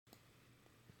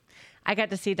I got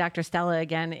to see Dr. Stella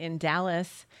again in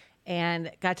Dallas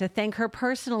and got to thank her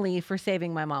personally for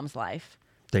saving my mom's life.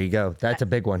 There you go. That's a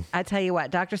big one. I tell you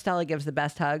what, Dr. Stella gives the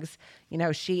best hugs. You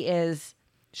know, she is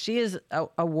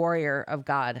a warrior of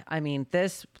God. I mean,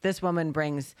 this woman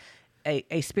brings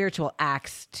a spiritual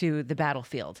axe to the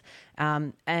battlefield.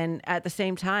 And at the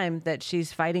same time that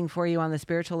she's fighting for you on the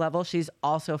spiritual level, she's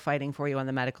also fighting for you on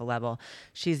the medical level.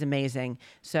 She's amazing.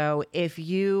 So if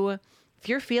you're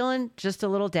feeling just a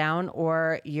little down,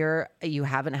 or you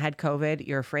haven't had COVID,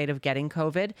 you're afraid of getting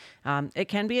COVID, it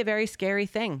can be a very scary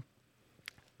thing.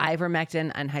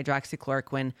 Ivermectin and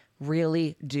hydroxychloroquine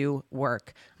really do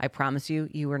work. I promise you,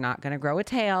 you are not going to grow a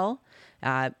tail.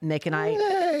 Mick and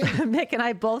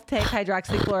I both take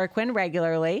hydroxychloroquine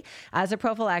regularly as a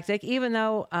prophylactic, even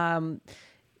though,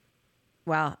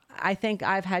 I think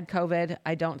I've had COVID.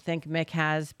 I don't think Mick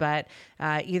has, but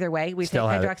either way, we take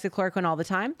hydroxychloroquine all the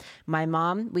time. My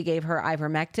mom, we gave her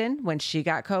ivermectin when she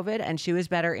got COVID, and she was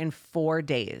better in 4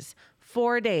 days.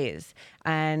 4 days.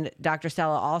 And Dr.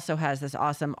 Stella also has this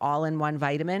awesome all-in-one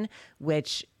vitamin,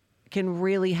 which can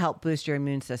really help boost your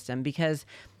immune system, because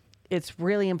it's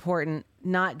really important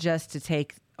not just to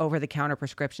take over-the-counter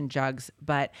prescription drugs,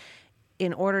 but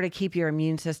in order to keep your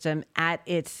immune system at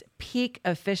its peak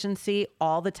efficiency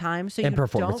all the time so you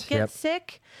don't get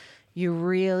sick, you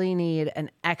really need an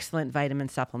excellent vitamin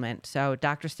supplement. So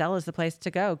Dr. Stella is the place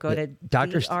to go. Go to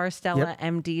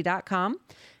drstellamd.com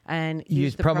and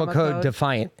use the promo code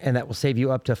DEFIANT, and that will save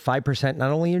you up to 5%, not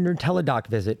only in your teledoc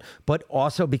visit, but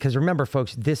also because remember,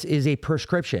 folks, this is a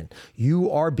prescription.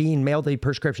 You are being mailed a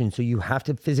prescription, so you have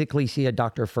to physically see a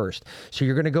doctor first. So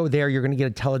you're going to go there, you're going to get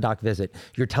a teledoc visit.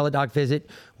 Your teledoc visit,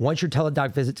 once your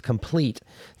teledoc visit's complete,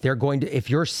 they're going to,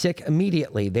 if you're sick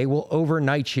immediately, they will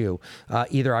overnight you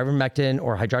either ivermectin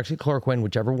or hydroxychloroquine,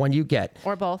 whichever one you get.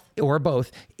 Or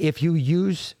both. If you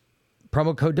use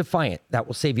promo code DEFIANT, that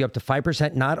will save you up to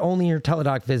 5%, not only in your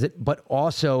teledoc visit, but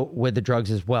also with the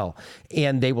drugs as well.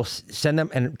 And they will send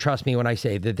them, and trust me when I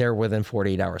say that they're within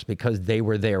 48 hours, because they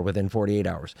were there within 48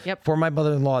 hours. Yep. For my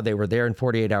mother-in-law, they were there in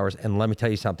 48 hours. And let me tell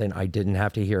you something, I didn't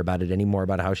have to hear about it anymore,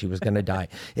 about how she was going to die.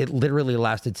 It literally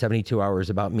lasted 72 hours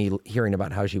about me hearing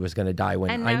about how she was going to die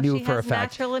when and I now knew she for has a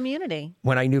fact. natural immunity.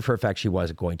 When I knew for a fact she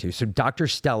wasn't going to. So Dr.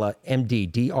 Stella,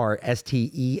 MD,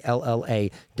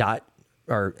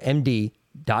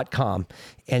 MD.com.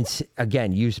 And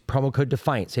again, use promo code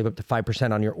DEFIANT, save up to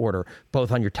 5% on your order,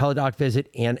 both on your teledoc visit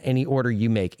and any order you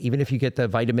make. Even if you get the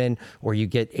vitamin or you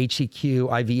get HCQ,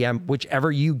 IVM,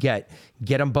 whichever you get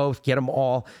them both, get them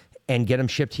all, and get them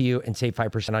shipped to you and save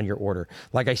 5% on your order.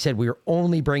 Like I said, we are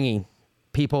only bringing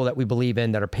people that we believe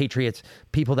in, that are patriots,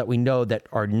 people that we know that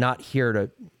are not here to,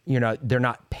 they're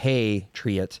not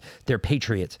patriots, they're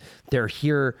patriots. They're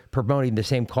here promoting the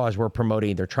same cause we're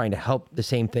promoting. They're trying to help the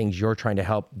same things you're trying to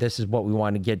help. This is what we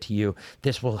want to get to you.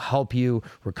 This will help you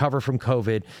recover from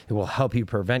COVID. It will help you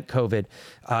prevent COVID.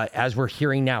 As we're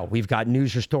hearing now, we've got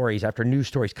news stories after news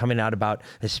stories coming out about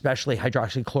especially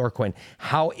hydroxychloroquine,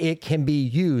 how it can be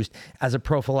used as a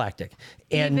prophylactic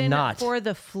and even not for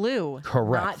the flu.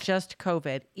 Correct. Not just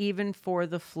COVID, even for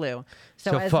the flu.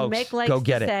 So as folks, Mick likes go to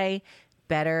get say,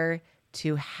 better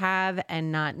to have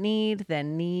and not need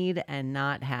than need and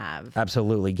not have.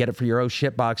 Absolutely. Get it for your own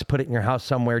ship box. Put it in your house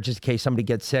somewhere just in case somebody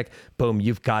gets sick. Boom,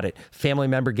 you've got it. Family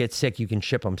member gets sick, you can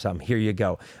ship them some. Here you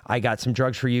go. I got some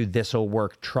drugs for you. This will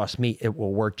work. Trust me, it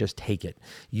will work. Just take it.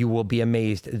 You will be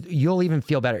amazed. You'll even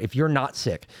feel better. If you're not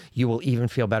sick, you will even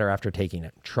feel better after taking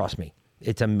it. Trust me.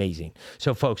 It's amazing.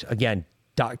 So folks, again,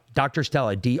 Dr.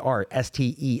 Stella,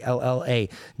 DRSTELLA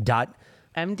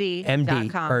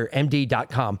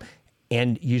MD.com,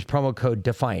 and use promo code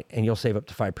DEFIANT, and you'll save up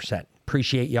to 5%.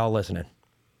 Appreciate y'all listening.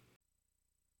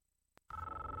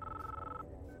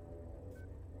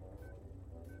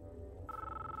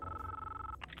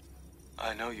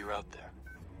 I know you're out there.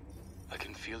 I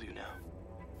can feel you now.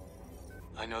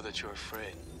 I know that you're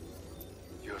afraid.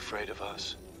 You're afraid of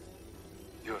us.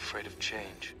 You're afraid of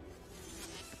change.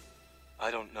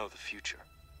 I don't know the future.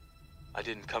 I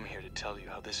didn't come here to tell you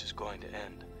how this is going to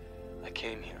end. I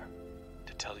came here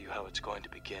to tell you how it's going to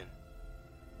begin.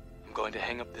 I'm going to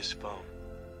hang up this phone,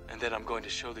 and then I'm going to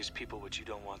show these people what you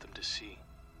don't want them to see.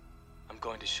 I'm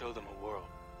going to show them a world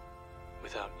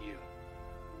without you.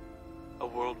 A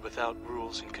world without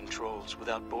rules and controls,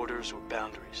 without borders or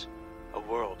boundaries. A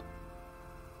world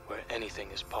where anything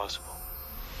is possible.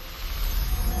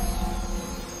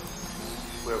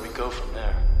 Where we go from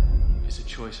there is a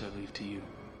choice I leave to you.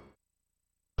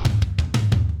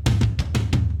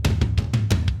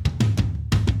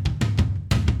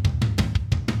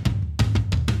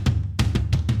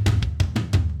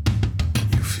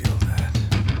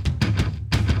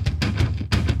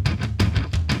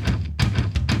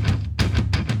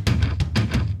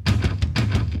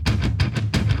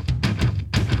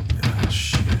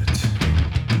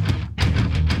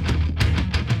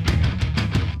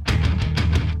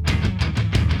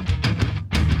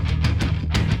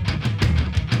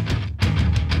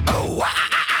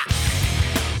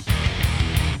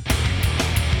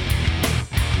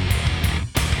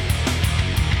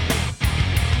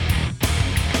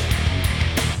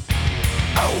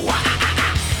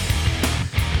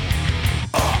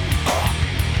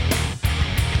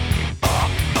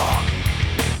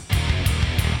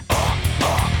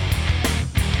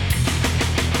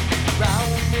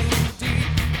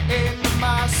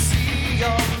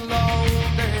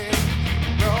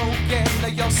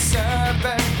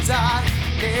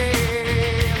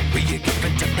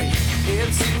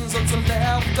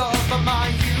 left of my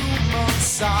human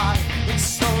side is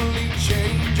slowly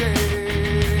changing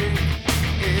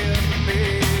in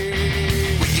me.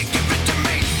 Will you give it to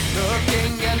me?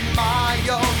 Looking at my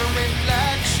own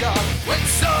reflection, when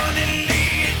suddenly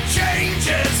it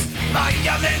changes,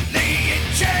 violently it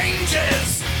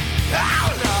changes.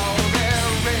 Oh no,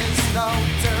 there is no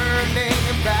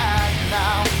turning back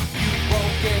now. You've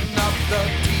woken up the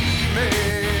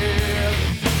demon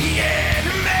in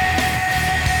me.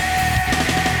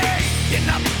 Get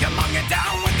up, come on, get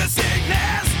down with the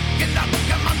sickness. Get up,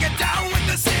 come on, get down with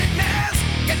the sickness.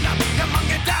 Get up, come on,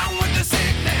 get down with the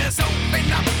sickness.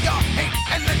 Open up your hate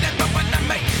and let it open to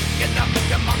me. Get up,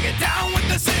 come on, get down with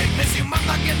the sickness. You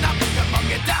mother, get up, come on,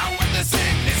 get down with the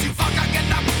sickness. You fucker,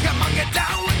 get up, come on, get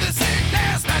down with the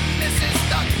sickness. And this is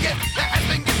the gift that has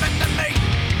been given to me.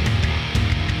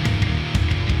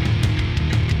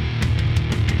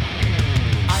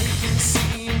 I can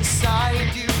see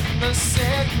inside you, the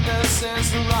sickness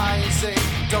is rising.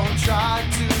 Don't try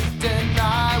to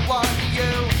deny what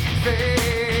you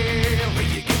feel. Will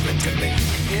you give it to me?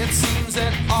 It seems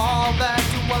that all that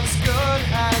was good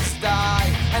has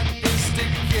died and is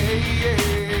decaying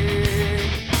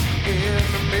in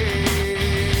me.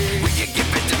 Will you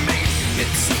give it to me?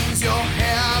 It seems you're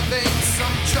having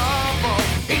some trouble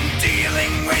in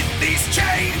dealing with these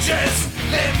changes,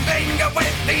 living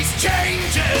with these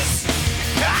changes.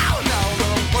 Oh no,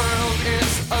 the world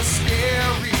is a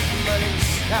scary place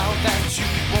now that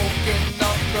you've woken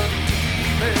up the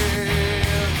demon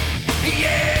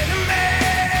in me.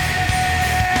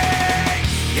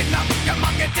 Get up, come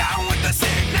on, get down with the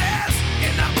sickness.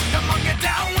 Get up, come on, get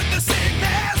down with the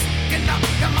sickness. Get up,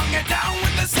 come on, get down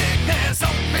with the sickness.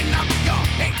 Open up your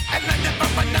hate and let it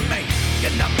open to me.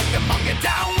 Get up, come on, get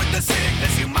down with the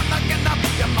sickness. You mother, get up,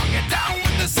 come on, get down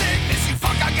with the sickness. You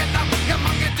fucker, get up, come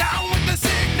on, get down with the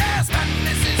sickness. And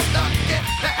this is the gift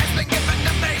that has been given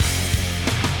to me.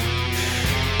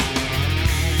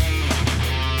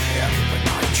 And when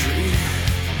I dream,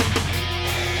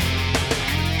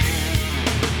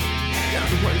 and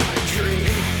when I dream, and when I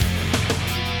dream,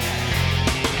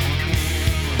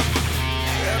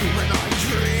 and when I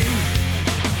dream.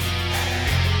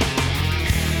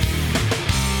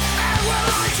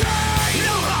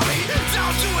 No, mommy,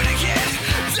 don't do it again.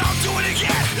 Don't do it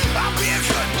again. I'll be a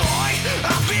good boy.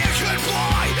 I'll be a good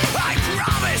boy. I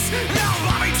promise. No,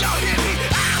 mommy, don't hit me.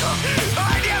 Ow!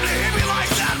 I never hit me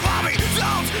like that, mommy.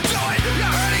 Don't do it.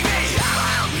 You're hurting me.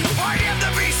 Ow! I have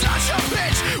to be such a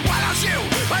bitch. Why don't you?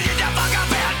 Why you just fuck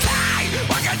up and die?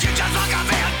 Why can't you just fuck up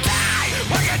and die?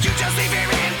 Why can't you just leave me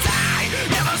and die?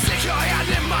 Never stick your hand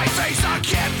in my face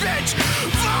again, bitch.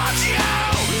 Fuck you!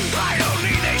 I don't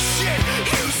need this shit.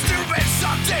 You stupid,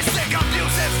 sadistic,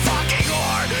 abusive fucking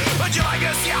whore. Would you like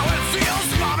to see how it feels,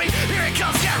 mommy? Here it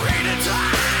comes, get ready to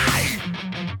die!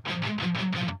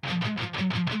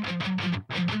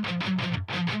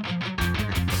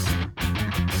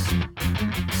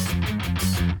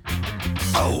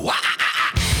 Oh,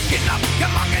 get up,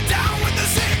 come on, get down with the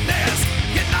sickness.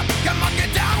 Get up, come on,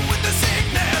 get down with the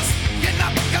sickness. Get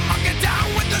up, come on, get down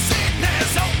with the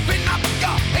sickness. Open up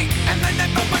your hate and then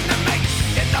it open to me.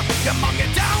 Get up, come on,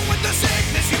 get down with the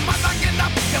sickness. You mother, get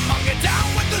up, come on, get down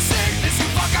with the sickness. You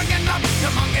fucker, get up,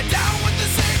 come on, get down with the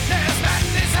sickness.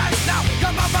 Madness has now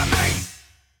come over me.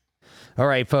 All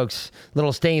right, folks,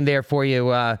 little stain there for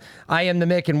you. I am the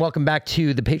Mick, and welcome back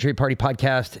to the Patriot Party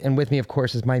podcast. And with me, of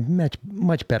course, is my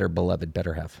much better beloved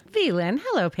better half, Velin.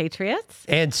 Hello, Patriots.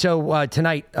 And so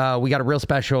tonight we got a real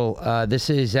special. This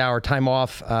is our time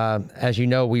off. As you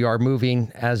know, we are moving.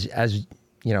 As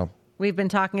you know, We've been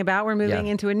talking about we're moving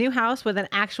Yeah. into a new house with an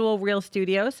actual real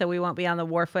studio, so we won't be on the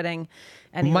war footing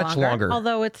any Much longer.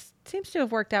 Although it seems to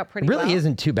have worked out pretty it really well.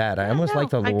 isn't too bad. I almost like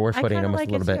the war footing kinda almost like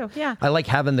a little it bit. too, yeah. I like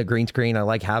having the green screen. I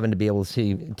like having to be able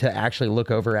to actually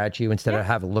look over at you instead of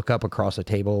have a look up across a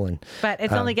table. And But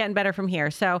it's only getting better from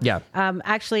here. So Yeah.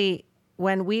 Actually,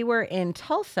 when we were in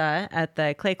Tulsa at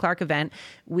the Clay Clark event,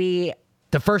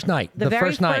 the first night, the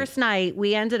very first night,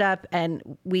 we ended up,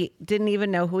 and we didn't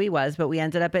even know who he was, but we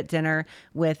ended up at dinner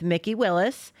with Mikki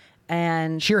Willis.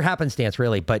 And sheer happenstance,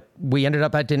 really, but we ended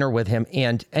up at dinner with him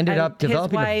and ended up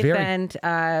developing his wife a very and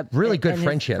really good and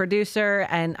friendship. His producer,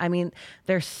 and I mean,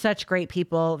 they're such great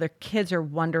people. Their kids are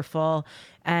wonderful,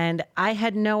 and I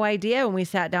had no idea when we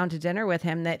sat down to dinner with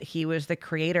him that he was the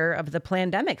creator of the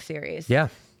Plandemic series. Yeah,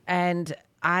 and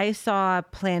I saw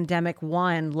Plandemic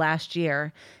 1 last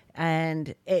year,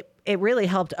 and it really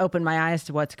helped open my eyes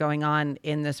to what's going on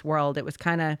in this world. It was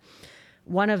kind of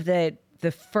one of the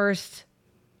first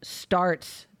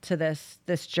starts to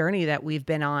this journey that we've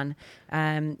been on.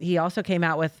 He also came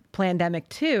out with Plandemic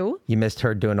 2. You missed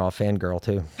her doing all fangirl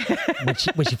too.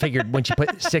 when she figured, when she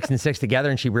put 6 and 6 together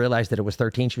and she realized that it was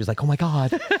 13, she was like, oh my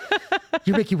God,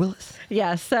 you're Mikki Willis.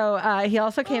 Yeah. So he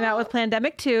also came out with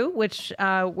Plandemic 2, which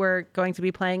we're going to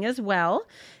be playing as well.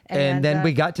 And then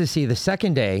we got to see the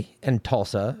second day in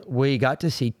Tulsa. We got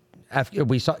to see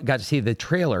got to see the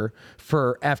trailer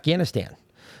for Afghanistan.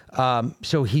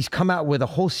 So he's come out with a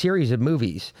whole series of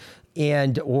movies,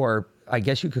 or I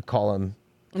guess you could call them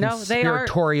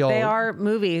conspiratorial. They are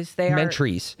movies. They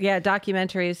documentaries.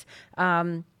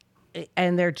 Documentaries.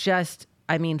 And they're just,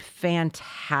 I mean,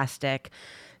 fantastic.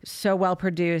 So well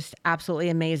produced, absolutely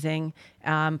amazing.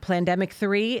 Plandemic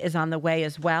 3 is on the way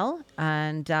as well.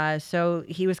 And so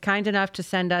he was kind enough to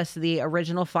send us the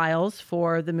original files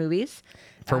for the movies.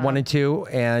 For 1 and 2.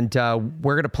 And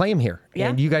we're going to play them here. Yeah.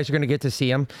 And you guys are going to get to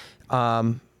see them.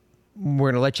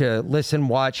 We're going to let you listen,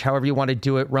 watch, however you want to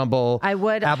do it. Rumble, I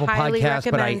would Apple highly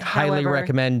Podcasts, but I recommend, highly however,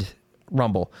 recommend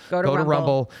Rumble. Go to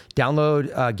Rumble,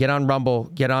 download, get on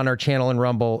Rumble, get on our channel in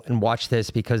Rumble and watch this,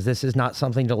 because this is not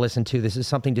something to listen to. This is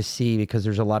something to see, because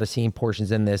there's a lot of scene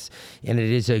portions in this. And it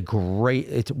is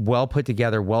it's well put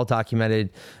together, well documented.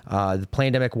 The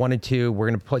Plandemic 1 and 2, we're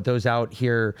going to put those out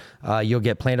here. You'll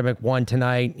get Plandemic 1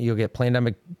 tonight. You'll get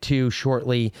Plandemic 2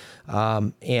 shortly.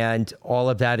 And all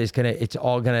of that is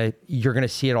you're going to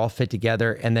see it all fit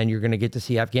together. And then you're going to get to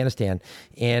see Afghanistan.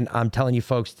 And I'm telling you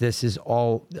folks, this is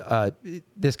all,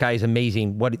 this guy is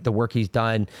amazing. What the work he's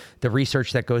done, the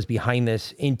research that goes behind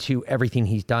this into everything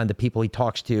he's done, the people he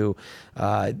talks to.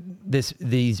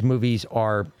 These movies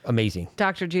are amazing.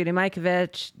 Dr. Judy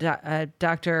Mikovich,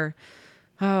 Dr.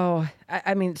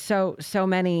 I mean, so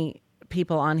many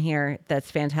people on here. That's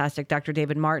fantastic. Dr.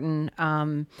 David Martin.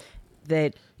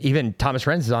 That even Thomas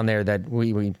Renz is on there, that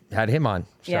we had him on.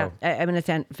 So. Yeah, I mean,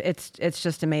 it's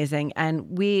just amazing.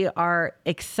 And we are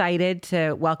excited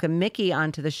to welcome Mikki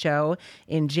onto the show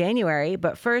in January.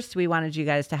 But first, we wanted you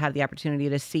guys to have the opportunity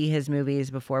to see his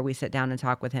movies before we sit down and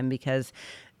talk with him, because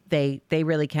they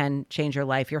really can change your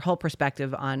life, your whole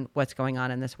perspective on what's going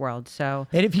on in this world. So,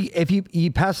 and if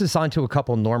you pass this on to a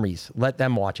couple normies, let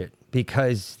them watch it,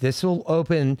 because this will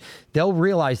they'll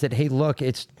realize that, hey, look,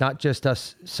 it's not just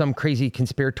us, some crazy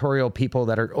conspiratorial people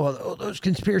that are, those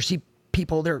conspiracy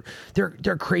people, they're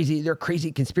crazy. They're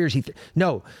crazy conspiracy.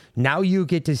 No, now you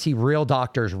get to see real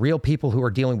doctors, real people who are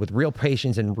dealing with real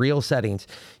patients in real settings.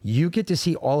 You get to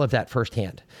see all of that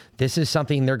firsthand. This is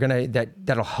something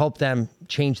that'll help them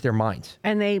change their minds.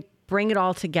 And they bring it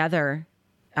all together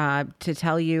to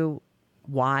tell you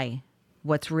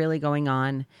what's really going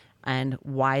on and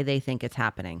why they think it's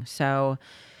happening. So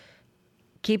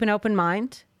keep an open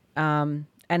mind and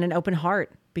an open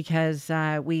heart, because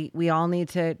we all need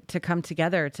to come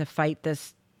together to fight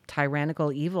this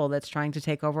tyrannical evil that's trying to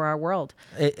take over our world.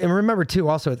 And remember too,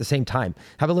 also at the same time,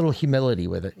 have a little humility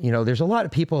with it. You know, there's a lot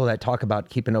of people that talk about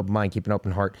keep an open mind, keep an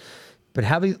open heart, but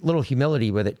have a little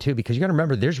humility with it too, because you got to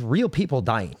remember there's real people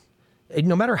dying.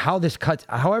 No matter how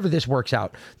however this works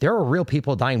out, there are real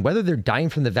people dying, whether they're dying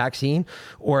from the vaccine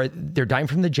or they're dying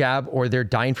from the jab or they're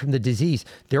dying from the disease.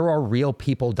 There are real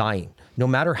people dying. No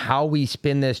matter how we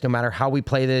spin this, no matter how we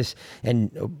play this,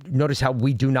 and notice how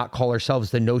we do not call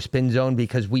ourselves the no spin zone,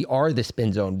 because we are the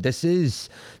spin zone. This is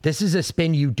a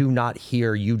spin you do not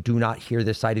hear. You do not hear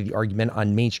this side of the argument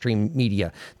on mainstream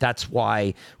media. That's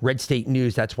why Red State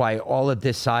News, that's why all of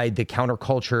this side, the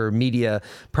counterculture media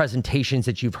presentations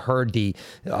that you've heard,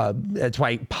 that's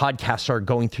why podcasts are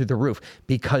going through the roof,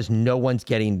 because no one's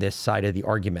getting this side of the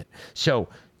argument. So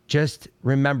just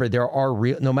remember, there are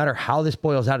no matter how this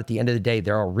boils out at the end of the day,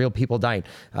 there are real people dying.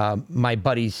 My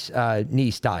buddy's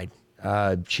niece died.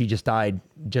 She just died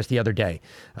just the other day.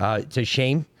 It's a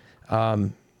shame.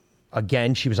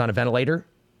 Again, she was on a ventilator,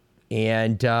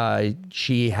 and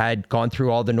she had gone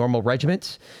through all the normal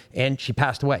regimens, and she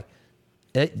passed away.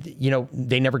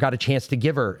 They never got a chance to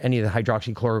give her any of the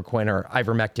hydroxychloroquine or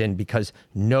ivermectin, because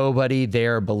nobody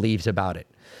there believes about it.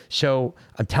 So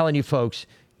I'm telling you folks,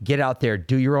 get out there,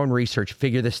 do your own research,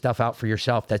 figure this stuff out for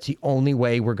yourself. That's the only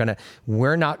way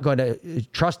we're not going to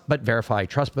trust but verify,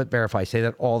 say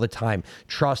that all the time.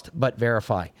 Trust but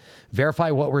verify.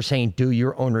 Verify what we're saying, do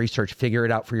your own research, figure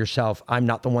it out for yourself. I'm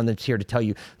not the one that's here to tell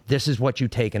you this is what you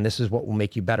take and this is what will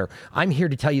make you better. I'm here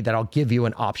to tell you that I'll give you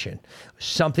an option,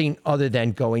 something other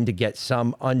than going to get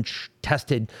some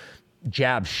untested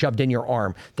jab shoved in your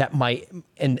arm that might,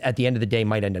 and at the end of the day,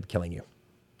 might end up killing you.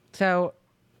 So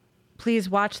please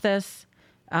watch this.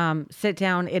 Sit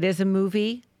down. It is a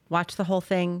movie. Watch the whole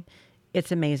thing.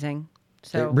 It's amazing.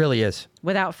 So it really is.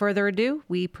 Without further ado,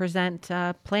 we present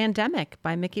Plandemic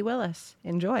by Mikki Willis.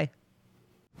 Enjoy.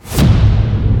 The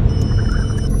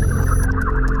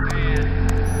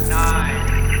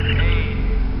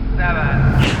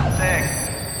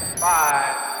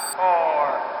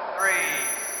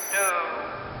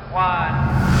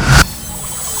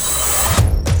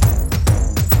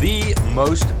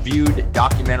most viewed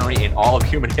documentary in all of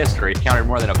human history. It counted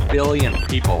more than 1 billion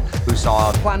people who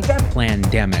saw Plandemic.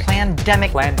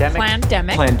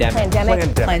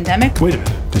 Wait a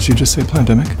minute, did she just say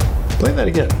plandemic? Play that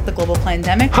again. The global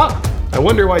plandemic. Ha! I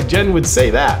wonder why Jen would say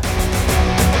that.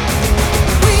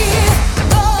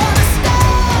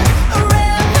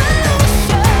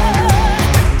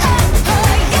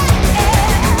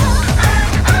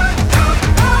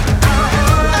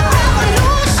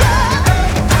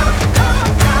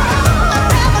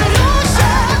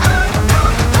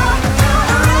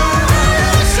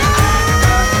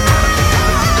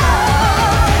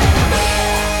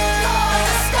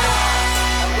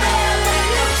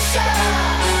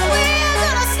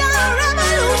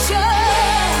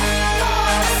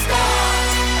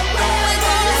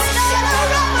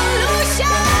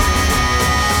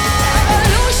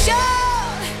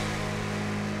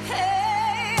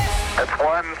 It's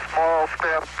one small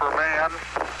step for man,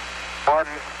 one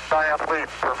giant leap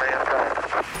for mankind.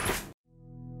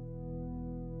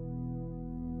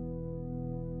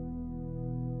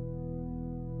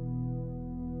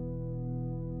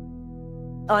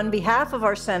 On behalf of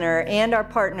our center and our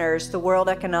partners, the World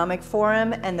Economic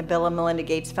Forum and the Bill and Melinda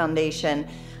Gates Foundation,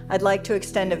 I'd like to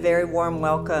extend a very warm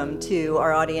welcome to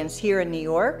our audience here in New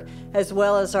York, as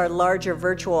well as our larger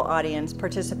virtual audience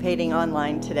participating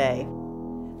online today.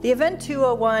 The Event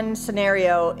 201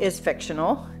 scenario is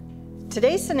fictional.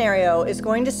 Today's scenario is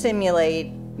going to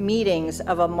simulate meetings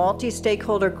of a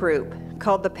multi-stakeholder group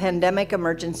called the Plandemic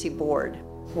Emergency Board.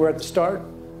 We're at the start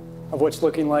of what's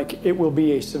looking like it will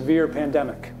be a severe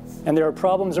pandemic. And there are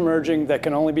problems emerging that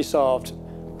can only be solved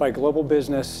by global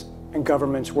business and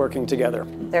governments working together.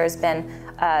 There's been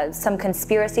some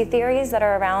conspiracy theories that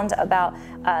are around about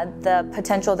the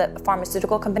potential that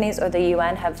pharmaceutical companies or the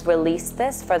UN have released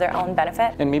this for their own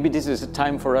benefit. And maybe this is a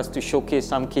time for us to showcase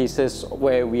some cases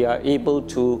where we are able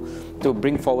to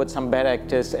bring forward some bad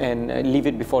actors and leave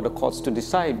it before the courts to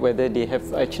decide whether they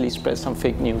have actually spread some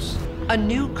fake news. A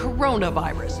new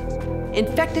coronavirus.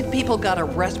 Infected people got a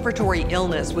respiratory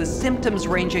illness with symptoms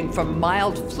ranging from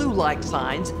mild flu-like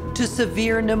signs to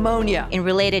severe pneumonia. In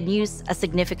related news, a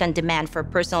significant demand for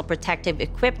personal protective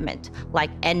equipment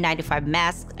like N95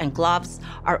 masks and gloves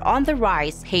are on the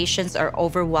rise. Patients are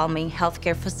overwhelming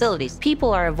healthcare facilities.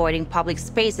 People are avoiding public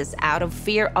spaces out of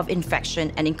fear of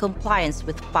infection and in compliance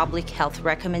with public health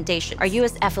recommendations. Our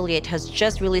U.S. affiliate has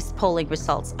just released polling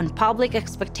results on public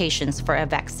expectations for a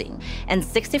vaccine, and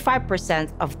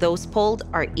 65% of those polled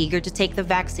are eager to take the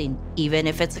vaccine, even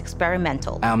if it's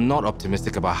experimental. I am not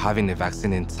optimistic about having the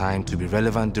vaccine in time to be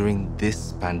relevant during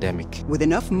this pandemic. With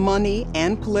enough money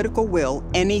and political will,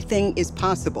 anything is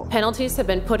possible. Penalties have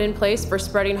been put in place for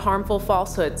spreading harmful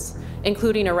falsehoods,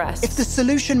 including arrests. If the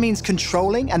solution means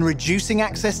controlling and reducing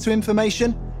access to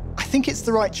information, I think it's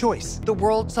the right choice. The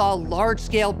world saw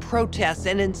large-scale protests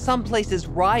and in some places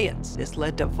riots. This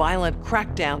led to violent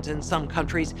crackdowns in some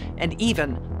countries and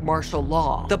even martial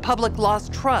law. The public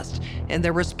lost trust in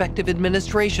their respective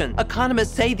administration.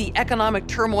 Economists say the economic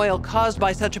turmoil caused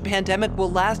by such a pandemic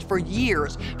will last for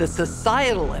years. The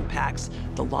societal impacts,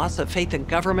 the loss of faith in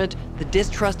government, the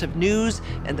distrust of news,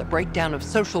 and the breakdown of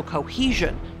social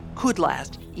cohesion could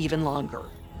last even longer.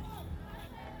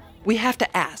 We have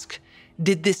to ask,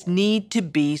 did this need to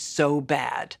be so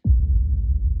bad?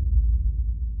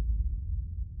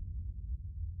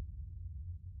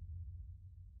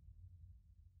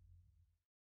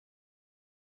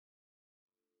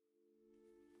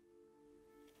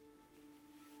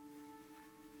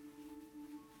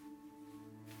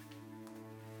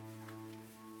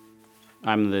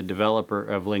 I'm the developer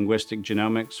of Linguistic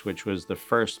Genomics, which was the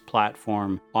first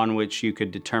platform on which you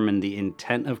could determine the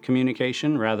intent of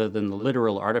communication rather than the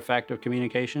literal artifact of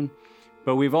communication.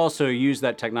 But we've also used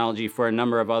that technology for a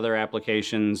number of other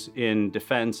applications in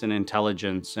defense and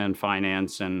intelligence and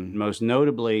finance, and most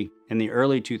notably, in the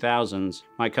early 2000s,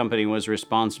 my company was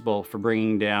responsible for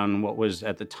bringing down what was,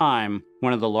 at the time,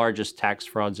 one of the largest tax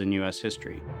frauds in US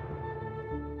history.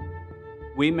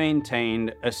 We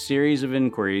maintained a series of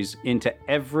inquiries into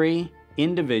every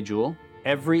individual,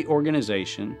 every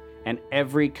organization, and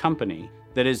every company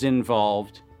that is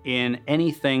involved in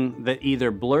anything that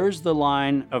either blurs the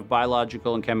line of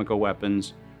biological and chemical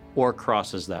weapons or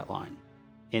crosses that line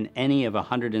in any of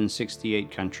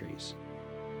 168 countries.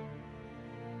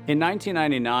 In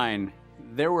 1999,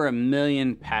 there were 1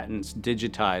 million patents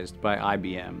digitized by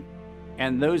IBM.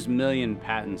 And those million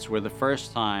patents were the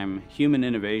first time human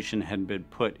innovation had been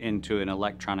put into an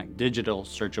electronic digital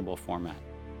searchable format.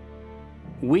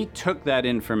 We took that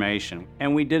information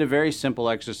and we did a very simple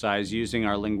exercise using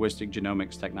our linguistic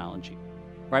genomics technology,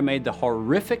 where I made the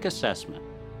horrific assessment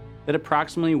that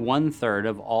approximately 1/3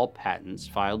 of all patents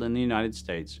filed in the United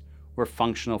States were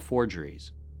functional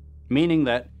forgeries, meaning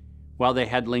that while they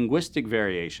had linguistic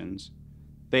variations,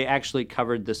 they actually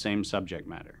covered the same subject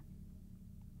matter.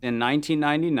 In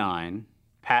 1999,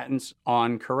 patents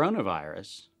on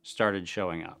coronavirus started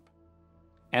showing up,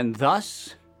 and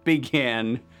thus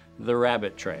began the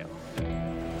rabbit trail.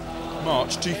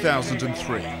 March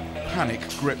 2003, panic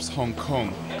grips Hong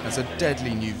Kong as a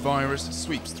deadly new virus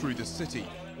sweeps through the city.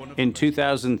 In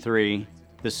 2003,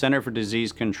 the Center for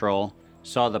Disease Control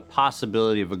saw the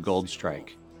possibility of a gold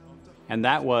strike, and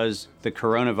that was the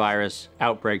coronavirus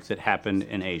outbreak that happened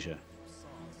in Asia.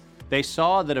 They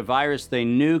saw that a virus they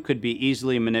knew could be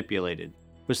easily manipulated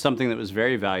was something that was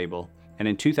very valuable, and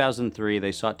in 2003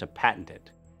 they sought to patent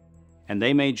it. And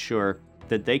they made sure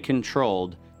that they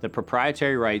controlled the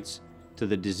proprietary rights to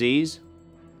the disease,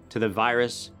 to the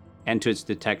virus, and to its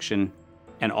detection,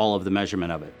 and all of the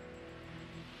measurement of it.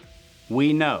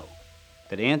 We know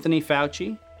that Anthony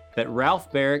Fauci, that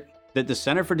Ralph Baric, that the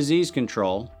Center for Disease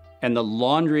Control, and the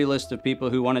laundry list of people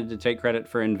who wanted to take credit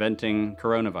for inventing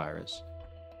coronavirus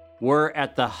were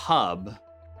at the hub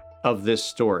of this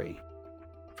story.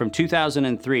 From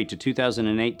 2003 to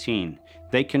 2018,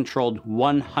 they controlled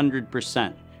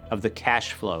 100% of the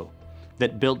cash flow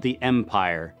that built the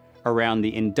empire around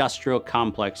the industrial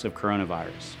complex of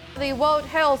coronavirus. The World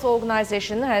Health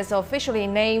Organization has officially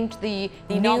named the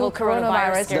novel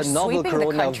coronavirus the novel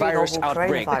coronavirus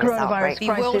outbreak. The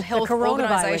World Health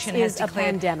Organization has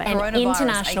declared an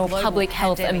international public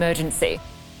health emergency.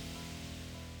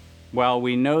 While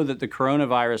we know that the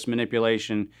coronavirus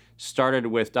manipulation started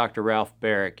with Dr. Ralph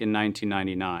Baric in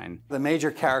 1999. The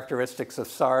major characteristics of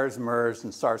SARS, MERS,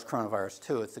 and SARS coronavirus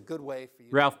 2. It's a good way for you.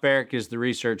 Ralph Baric is the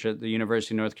researcher at the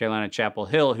University of North Carolina, Chapel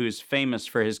Hill, who's famous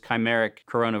for his chimeric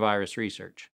coronavirus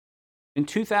research. In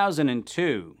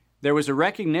 2002, there was a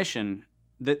recognition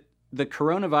that the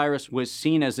coronavirus was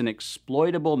seen as an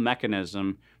exploitable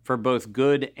mechanism for both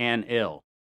good and ill.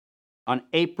 On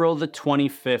April the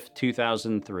 25th,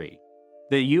 2003,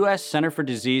 the U.S. Center for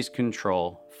Disease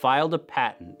Control filed a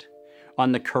patent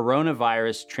on the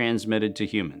coronavirus transmitted to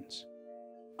humans.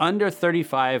 Under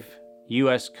 35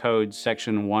 U.S. Code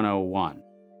Section 101,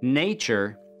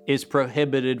 nature is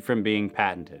prohibited from being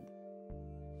patented.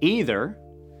 Either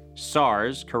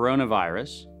SARS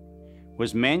coronavirus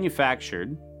was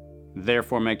manufactured,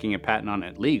 therefore making a patent on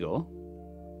it legal,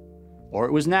 or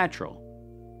it was natural,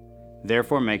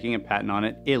 therefore making a patent on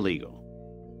it illegal.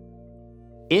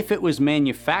 If it was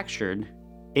manufactured,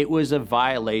 it was a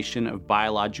violation of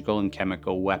biological and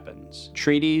chemical weapons,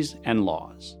 treaties, and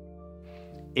laws.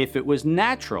 If it was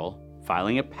natural,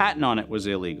 filing a patent on it was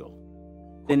illegal.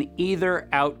 In either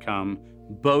outcome,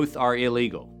 both are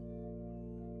illegal.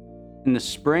 In the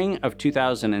spring of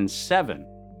 2007,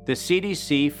 the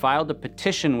CDC filed a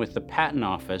petition with the Patent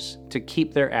Office to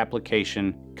keep their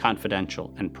application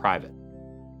confidential and private.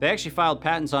 They actually filed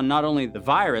patents on not only the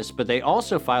virus, but they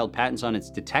also filed patents on its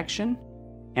detection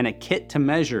and a kit to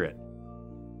measure it.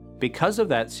 Because of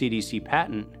that CDC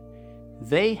patent,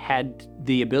 they had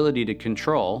the ability to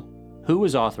control who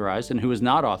was authorized and who was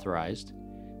not authorized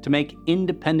to make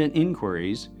independent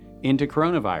inquiries into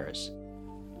coronavirus.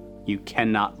 You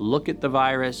cannot look at the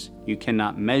virus, you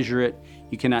cannot measure it,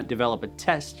 you cannot develop a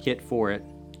test kit for it.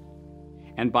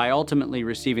 And by ultimately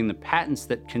receiving the patents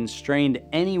that constrained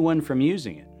anyone from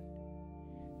using it,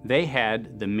 they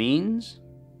had the means,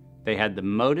 they had the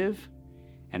motive,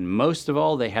 and most of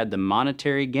all, they had the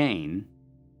monetary gain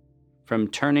from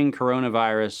turning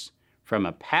coronavirus from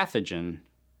a pathogen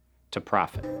to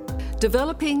profit.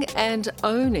 Developing and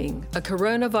owning a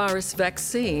coronavirus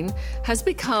vaccine has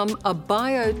become a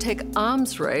biotech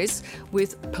arms race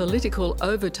with political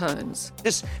overtones.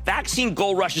 This vaccine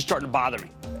gold rush is starting to bother me.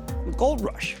 Gold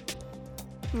rush.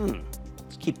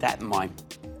 Let's keep that in mind.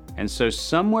 And so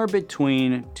somewhere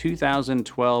between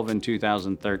 2012 and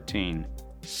 2013,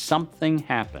 something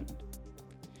happened.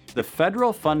 The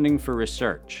federal funding for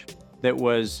research that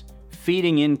was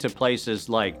feeding into places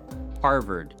like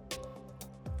Harvard,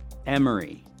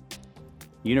 Emory,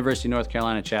 University of North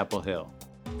Carolina, Chapel Hill,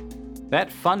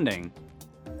 that funding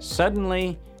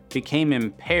suddenly became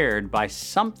impaired by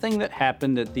something that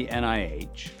happened at the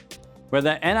NIH, where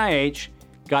the NIH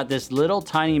got this little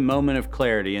tiny moment of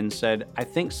clarity and said, I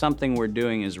think something we're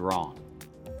doing is wrong.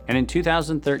 And in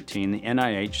 2013, the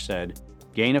NIH said,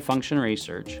 gain-of-function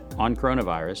research on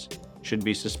coronavirus should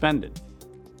be suspended.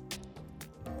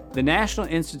 The National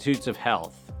Institutes of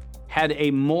Health had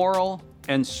a moral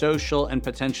and social and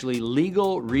potentially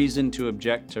legal reason to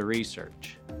object to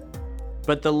research.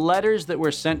 But the letters that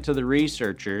were sent to the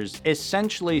researchers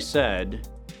essentially said,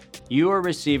 you are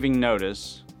receiving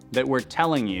notice that we're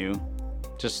telling you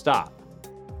to stop.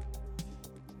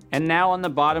 And now on the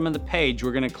bottom of the page,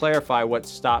 we're going to clarify what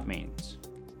stop means.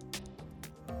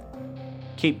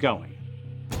 Keep going.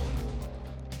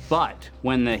 But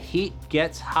when the heat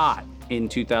gets hot in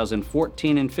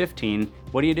 2014 and 15,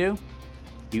 what do?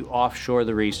 You offshore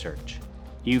the research.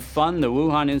 You fund the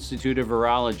Wuhan Institute of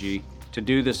Virology to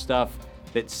do the stuff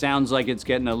that sounds like it's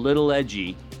getting a little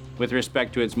edgy with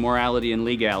respect to its morality and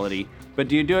legality. But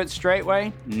do you do it straight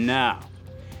way? No.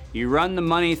 You run the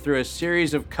money through a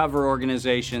series of cover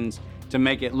organizations to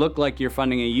make it look like you're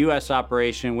funding a U.S.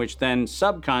 operation, which then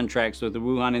subcontracts with the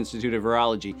Wuhan Institute of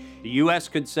Virology. The U.S.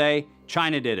 could say,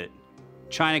 China did it.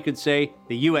 China could say,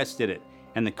 the U.S. did it.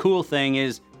 And the cool thing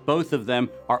is, both of them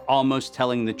are almost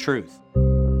telling the truth.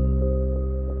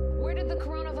 Where did the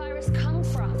coronavirus come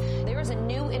from? There is a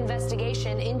new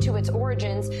investigation into its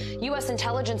origins. U.S.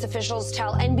 intelligence officials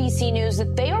tell NBC News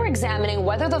that they are examining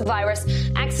whether the virus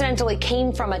accidentally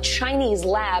came from a Chinese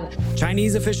lab.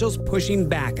 Chinese officials pushing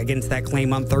back against that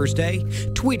claim on Thursday,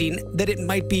 tweeting that it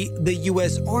might be the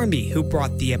U.S. Army who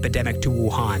brought the epidemic to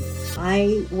Wuhan.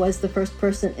 I was the first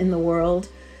person in the world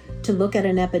to look at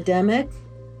an epidemic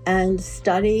and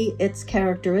study its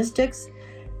characteristics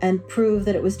and prove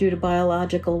that it was due to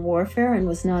biological warfare and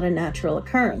was not a natural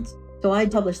occurrence. So I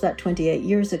published that 28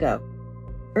 years ago.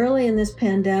 Early in this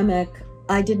pandemic,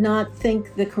 I did not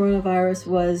think the coronavirus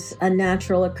was a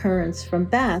natural occurrence from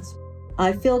bats.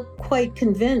 I feel quite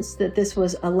convinced that this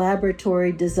was a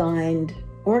laboratory-designed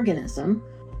organism.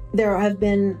 There have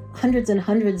been hundreds and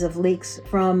hundreds of leaks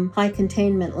from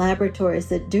high-containment laboratories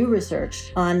that do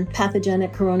research on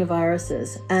pathogenic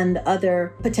coronaviruses and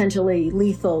other potentially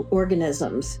lethal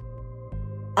organisms.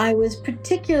 I was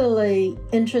particularly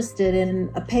interested in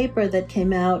a paper that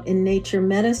came out in Nature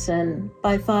Medicine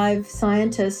by 5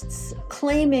 scientists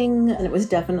claiming, and it was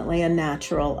definitely a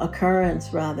natural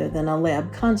occurrence rather than a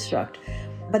lab construct.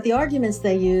 But the arguments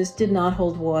they used did not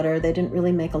hold water. They didn't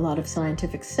really make a lot of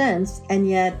scientific sense. And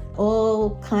yet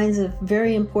all kinds of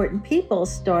very important people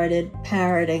started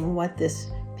parroting what this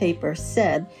paper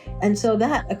said. And so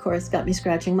that, of course, got me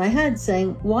scratching my head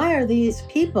saying, why are these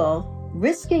people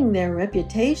risking their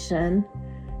reputation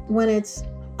when it's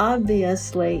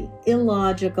obviously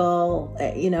illogical,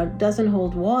 doesn't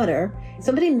hold water?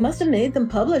 Somebody must have made them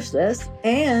publish this,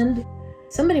 and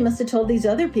somebody must have told these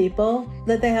other people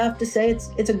that they have to say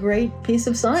it's a great piece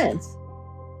of science.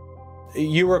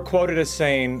 You were quoted as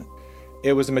saying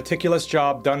it was a meticulous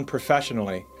job done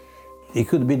professionally. It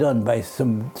could be done by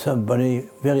somebody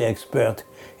very expert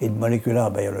in molecular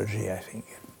biology, I think.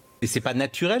 Et c'est pas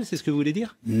naturel, c'est ce que vous voulez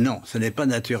dire? Non, ce n'est pas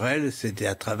naturel, c'était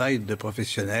un travail de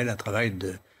professionnel, un travail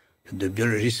de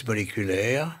biologiste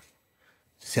moléculaire.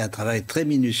 C'est un travail très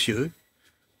minutieux,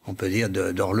 on peut dire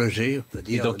d'horloger, on peut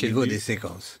dire au niveau des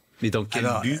séquences. Mais dans quel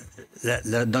but?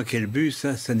 Dans quel but,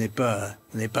 ça, ce n'est pas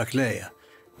clair.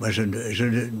 Moi,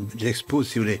 j'expose,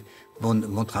 si vous voulez,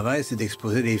 mon travail, c'est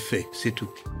d'exposer les faits, c'est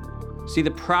tout. See, the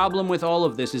problem with all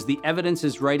of this is the evidence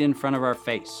is right in front of our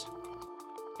face.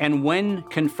 And when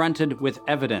confronted with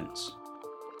evidence,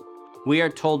 we are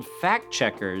told fact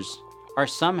checkers are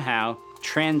somehow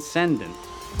transcendent.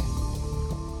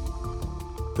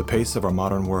 The pace of our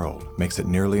modern world makes it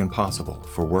nearly impossible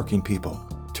for working people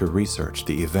to research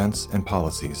the events and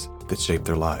policies that shape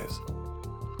their lives.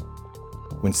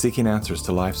 When seeking answers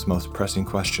to life's most pressing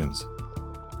questions,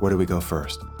 where do we go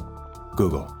first?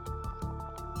 Google.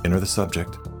 Enter the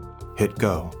subject, hit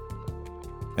go,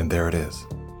 and there it is.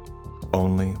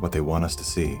 Only what they want us to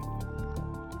see.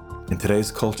 In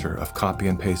today's culture of copy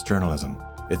and paste journalism,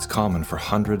 it's common for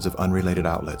hundreds of unrelated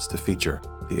outlets to feature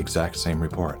the exact same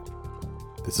report.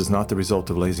 This is not the result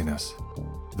of laziness.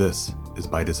 This is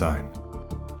by design.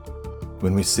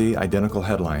 When we see identical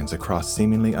headlines across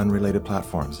seemingly unrelated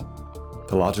platforms,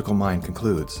 the logical mind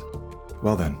concludes,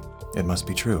 well then, it must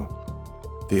be true.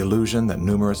 The illusion that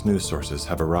numerous news sources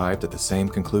have arrived at the same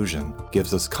conclusion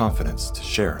gives us confidence to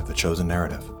share the chosen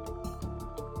narrative.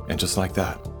 And just like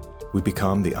that, we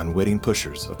become the unwitting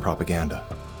pushers of propaganda.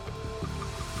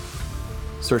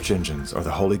 Search engines are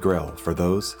the holy grail for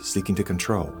those seeking to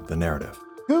control the narrative.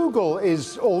 Google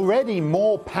is already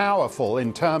more powerful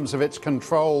in terms of its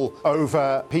control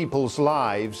over people's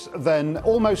lives than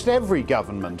almost every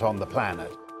government on the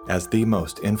planet. As the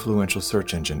most influential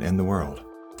search engine in the world,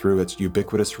 through its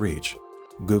ubiquitous reach,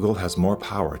 Google has more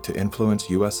power to influence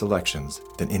U.S. elections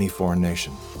than any foreign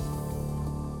nation.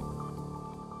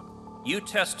 You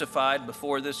testified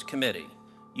before this committee.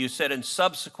 You said in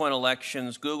subsequent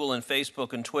elections, Google and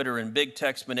Facebook and Twitter and big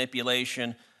text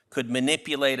manipulation could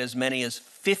manipulate as many as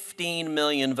 15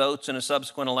 million votes in a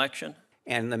subsequent election?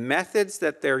 And the methods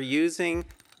that they're using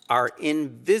are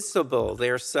invisible,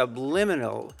 they're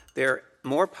subliminal, they're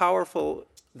more powerful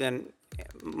than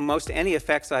most any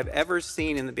effects I've ever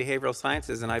seen in the behavioral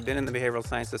sciences, and I've been in the behavioral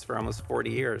sciences for almost 40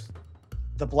 years.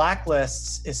 The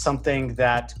blacklists is something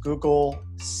that Google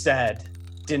said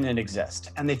didn't exist,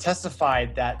 and they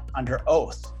testified that under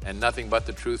oath. And nothing but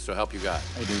the truth, so help you God.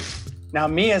 I do. Now,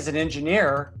 me as an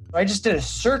engineer, I just did a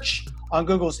search on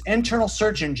Google's internal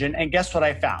search engine, and guess what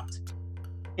I found?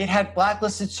 It had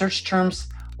blacklisted search terms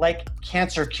like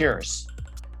cancer cures.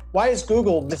 Why is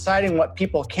Google deciding what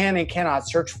people can and cannot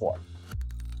search for?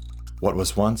 What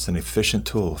was once an efficient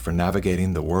tool for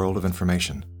navigating the world of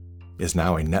information is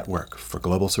now a network for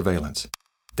global surveillance,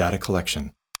 data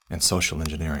collection, and social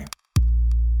engineering.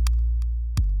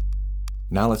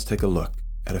 Now let's take a look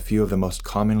at a few of the most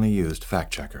commonly used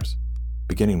fact checkers,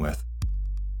 beginning with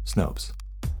Snopes.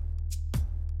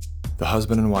 The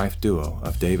husband and wife duo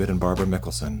of David and Barbara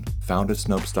Mickelson founded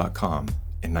Snopes.com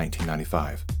in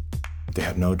 1995. They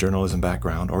had no journalism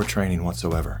background or training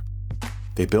whatsoever.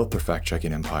 They built their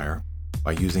fact-checking empire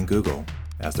by using Google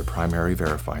as their primary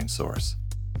verifying source.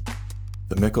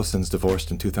 The Mickelsons divorced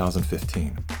in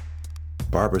 2015.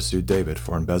 Barbara sued David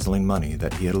for embezzling money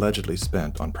that he had allegedly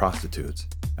spent on prostitutes,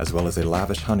 as well as a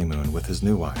lavish honeymoon with his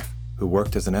new wife, who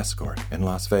worked as an escort in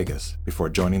Las Vegas before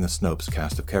joining the Snopes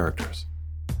cast of characters.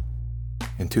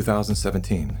 In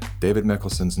 2017, David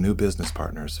Mickelson's new business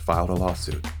partners filed a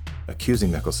lawsuit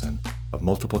accusing Mickelson of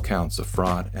multiple counts of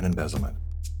fraud and embezzlement.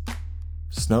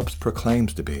 Snopes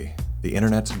proclaims to be the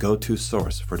internet's go-to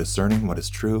source for discerning what is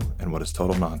true and what is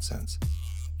total nonsense.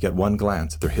 Yet one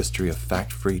glance at their history of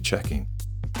fact-free checking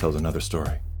tells another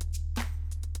story.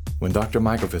 When Dr.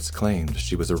 Mikovits claimed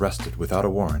she was arrested without a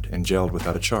warrant and jailed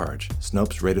without a charge,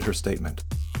 Snopes rated her statement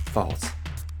false.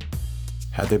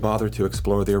 Had they bothered to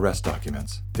explore the arrest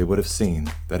documents, they would have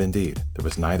seen that indeed there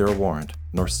was neither a warrant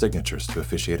nor signatures to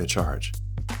officiate a charge,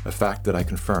 a fact that I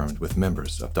confirmed with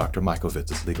members of Dr.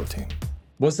 Mikovits' legal team.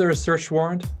 Was there a search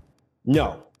warrant?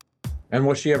 No. And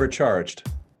was she ever charged?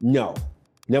 No.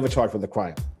 Never charged with a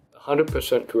crime.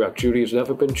 100% correct. Judy has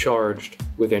never been charged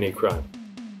with any crime.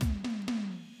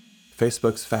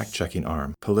 Facebook's fact-checking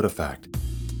arm, PolitiFact,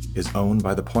 is owned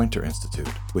by the Poynter Institute,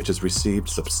 which has received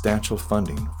substantial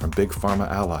funding from big pharma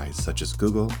allies such as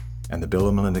Google and the Bill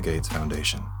and Melinda Gates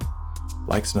Foundation.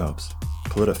 Like Snopes,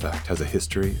 PolitiFact has a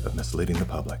history of misleading the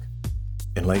public.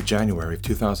 In late January of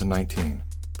 2019,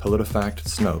 PolitiFact,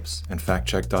 Snopes, and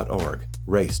FactCheck.org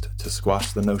raced to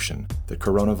squash the notion that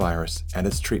coronavirus and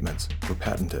its treatments were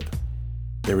patented.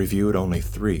 They reviewed only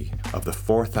 3 of the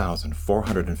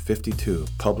 4,452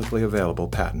 publicly available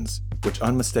patents, which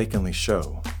unmistakably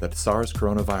show that SARS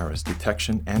coronavirus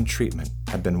detection and treatment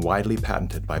had been widely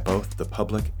patented by both the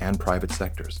public and private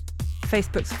sectors.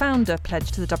 Facebook's founder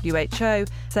pledged to the WHO,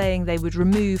 saying they would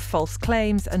remove false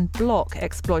claims and block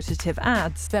exploitative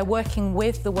ads. They're working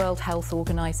with the World Health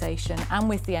Organization and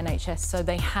with the NHS, so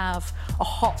they have a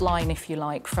hotline, if you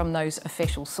like, from those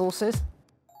official sources.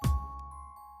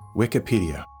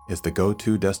 Wikipedia is the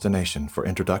go-to destination for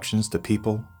introductions to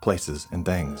people, places, and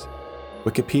things.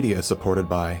 Wikipedia is supported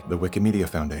by the Wikimedia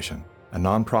Foundation, a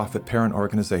nonprofit parent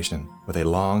organization with a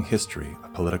long history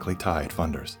of politically tied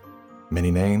funders.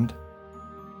 Many named,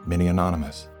 many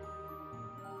anonymous.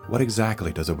 What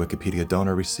exactly does a Wikipedia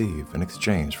donor receive in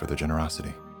exchange for their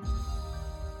generosity?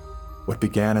 What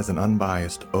began as an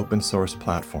unbiased open-source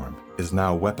platform is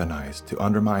now weaponized to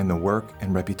undermine the work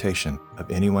and reputation of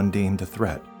anyone deemed a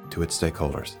threat to its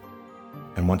stakeholders.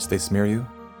 And once they smear you,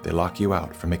 they lock you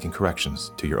out from making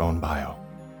corrections to your own bio.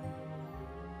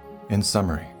 In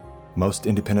summary, most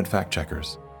independent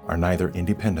fact-checkers are neither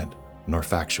independent nor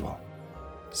factual.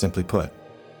 Simply put,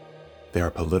 they are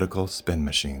political spin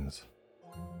machines.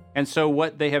 And so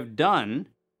what they have done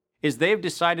is they've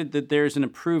decided that there's an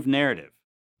approved narrative.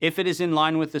 If it is in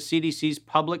line with the CDC's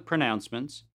public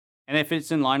pronouncements, and if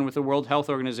it's in line with the World Health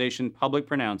Organization public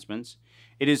pronouncements,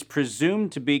 it is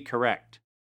presumed to be correct.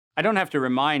 I don't have to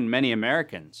remind many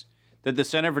Americans that the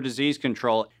Center for Disease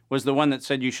Control was the one that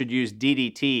said you should use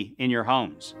DDT in your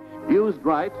homes. Used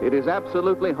right, it is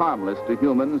absolutely harmless to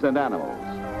humans and animals.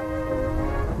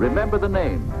 Remember the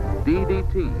name,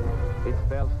 DDT. It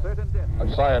spells certain death.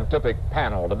 A scientific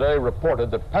panel today reported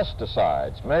that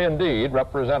pesticides may indeed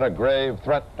represent a grave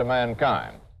threat to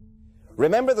mankind.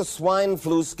 Remember the swine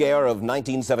flu scare of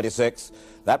 1976?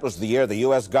 That was the year the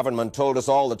U.S. government told us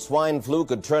all that swine flu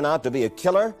could turn out to be a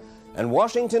killer. and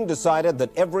Washington decided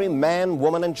that every man,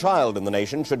 woman, and child in the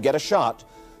nation should get a shot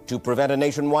to prevent a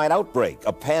nationwide outbreak,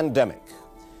 a pandemic.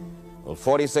 Well,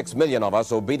 46 million of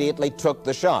us obediently took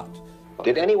the shot.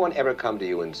 Did anyone ever come to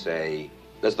you and say,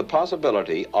 there's the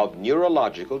possibility of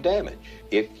neurological damage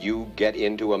if you get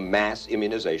into a mass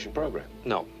immunization program?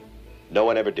 No. No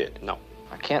one ever did? No.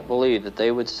 I can't believe that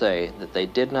they would say that they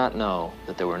did not know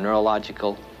that there were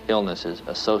neurological illnesses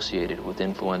associated with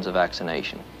influenza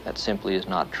vaccination. That simply is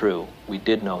not true. We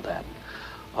did know that.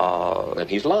 Then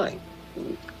he's lying.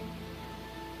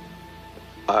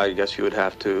 I guess you would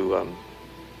have to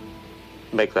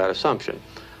make that assumption.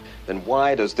 Then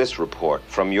why does this report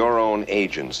from your own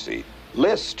agency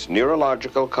list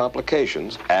neurological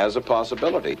complications as a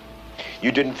possibility?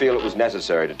 You didn't feel it was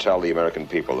necessary to tell the American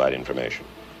people that information.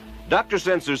 Dr.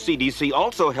 Sensor's CDC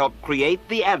also helped create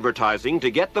the advertising to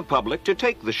get the public to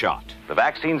take the shot. The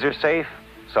vaccines are safe,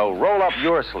 so roll up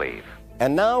your sleeve.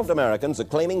 And now Americans are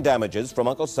claiming damages from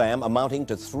Uncle Sam amounting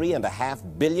to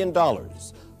 $3.5 billion.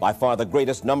 By far the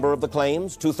greatest number of the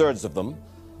claims, 2/3 of them,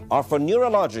 are for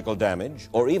neurological damage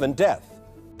or even death.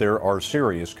 There are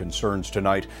serious concerns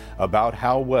tonight about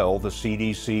how well the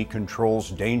CDC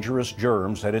controls dangerous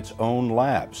germs at its own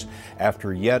labs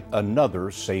after yet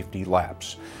another safety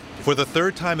lapse. For the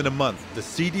third time in a month, the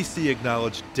CDC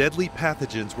acknowledged deadly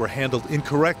pathogens were handled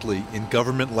incorrectly in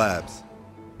government labs.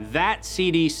 That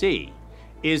CDC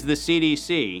is the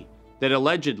CDC that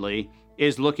allegedly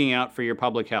is looking out for your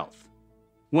public health.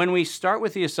 When we start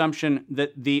with the assumption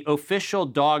that the official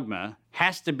dogma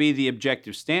has to be the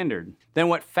objective standard, then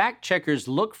what fact checkers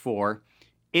look for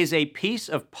is a piece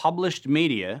of published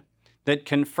media that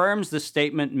confirms the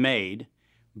statement made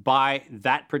by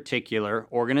that particular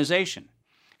organization.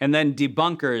 And then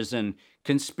debunkers and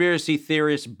conspiracy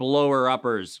theorist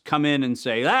blower-uppers come in and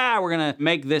say, we're going to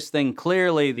make this thing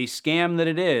clearly the scam that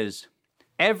it is.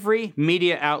 Every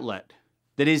media outlet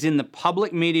that is in the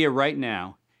public media right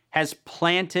now has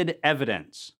planted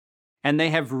evidence, and they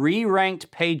have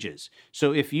re-ranked pages.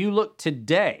 So if you look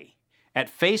today at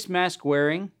face mask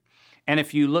wearing, and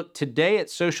if you look today at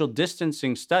social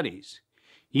distancing studies,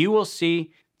 you will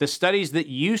see the studies that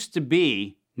used to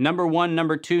be number 1,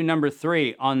 number 2, number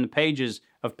 3 on the pages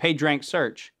of PageRank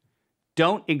search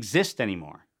don't exist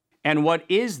anymore. And what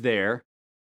is there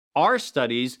are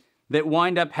studies that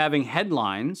wind up having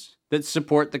headlines that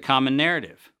support the common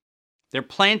narrative. They're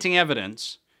planting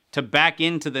evidence to back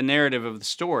into the narrative of the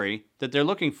story that they're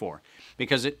looking for.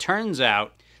 Because it turns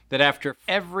out that after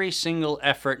every single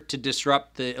effort to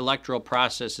disrupt the electoral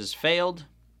process has failed,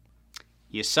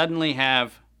 you suddenly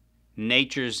have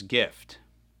nature's gift.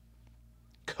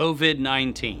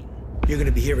 COVID-19. You're going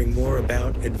to be hearing more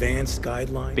about advanced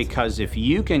guidelines? Because if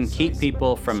you can keep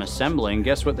people from assembling,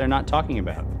 guess what they're not talking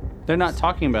about? They're not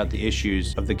talking about the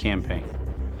issues of the campaign.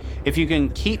 If you can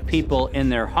keep people in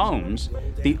their homes,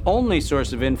 the only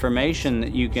source of information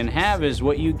that you can have is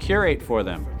what you curate for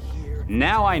them.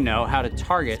 Now I know how to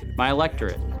target my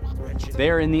electorate.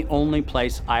 They're in the only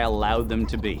place I allow them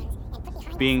to be,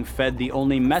 being fed the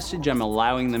only message I'm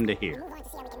allowing them to hear,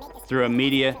 through a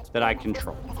media that I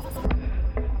control.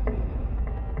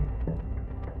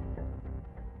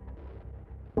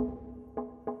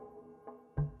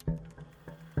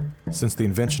 Since the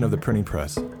invention of the printing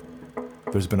press,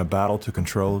 there's been a battle to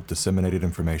control disseminated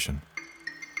information.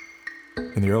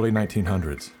 In the early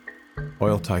 1900s,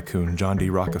 oil tycoon John D.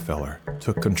 Rockefeller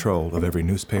took control of every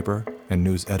newspaper and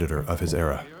news editor of his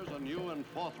era.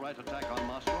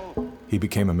 He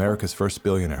became America's first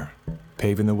billionaire,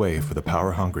 paving the way for the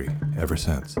power-hungry ever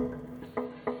since.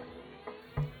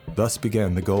 Thus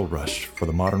began the gold rush for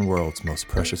the modern world's most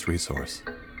precious resource,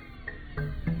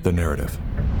 the narrative.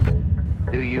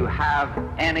 Do you have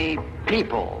any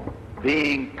people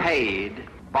being paid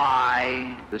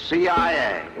by the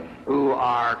CIA who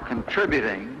are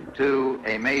contributing to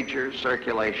a major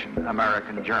circulation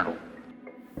American journal?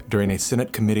 During a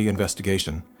Senate committee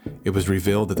investigation, it was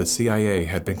revealed that the CIA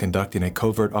had been conducting a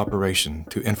covert operation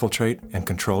to infiltrate and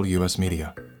control U.S.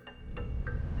 media.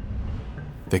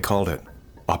 They called it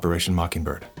Operation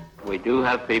Mockingbird. We do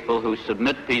have people who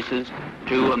submit pieces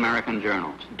to American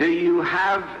journals. Do you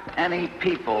have any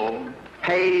people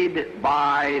paid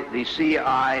by the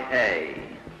CIA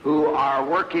who are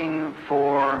working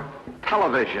for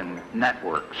television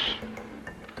networks?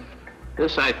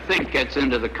 This, I think, gets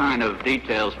into the kind of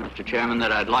details, Mr. Chairman,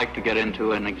 that I'd like to get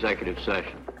into in executive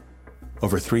session.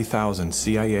 Over 3,000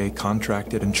 CIA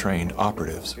contracted and trained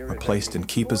operatives were placed in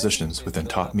key positions within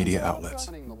top media outlets.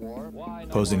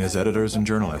 Posing as editors and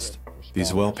journalists,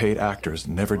 these well-paid actors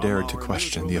never dared to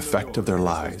question the effect of their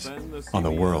lies on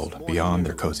the world beyond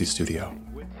their cozy studio.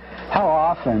 How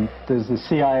often does the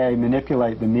CIA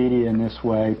manipulate the media in this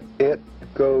way? It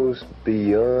goes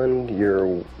beyond your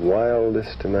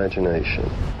wildest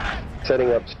imagination.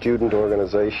 Setting up student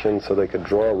organizations so they could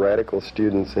draw radical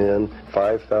students in.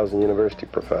 5,000 university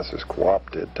professors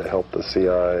co-opted to help the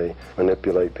CIA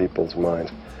manipulate people's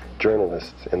minds.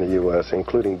 Journalists in the U.S.,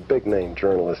 including big-name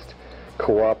journalists,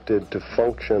 co-opted to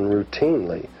function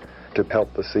routinely to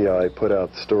help the CIA put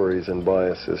out stories and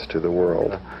biases to the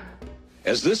world.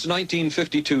 As this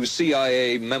 1952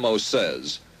 CIA memo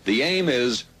says, the aim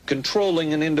is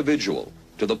controlling an individual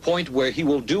to the point where he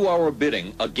will do our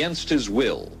bidding against his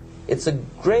will. It's a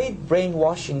great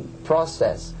brainwashing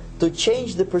process to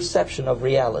change the perception of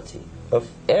reality of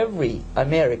every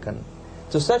American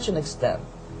to such an extent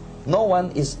no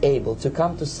one is able to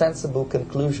come to sensible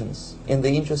conclusions in the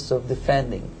interests of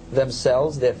defending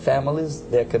themselves, their families,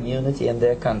 their community, and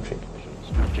their country.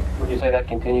 Would you say that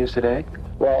continues today?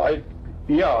 Well, I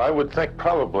would think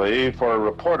probably for a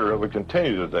reporter it would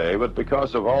continue today, but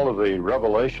because of all of the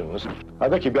revelations, I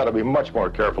think you've got to be much more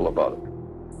careful about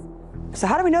it. So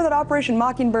how do we know that Operation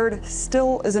Mockingbird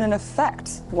still isn't in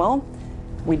effect? Well,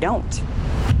 we don't.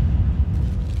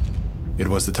 It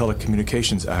was the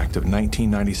Telecommunications Act of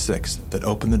 1996 that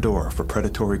opened the door for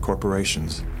predatory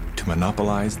corporations to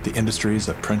monopolize the industries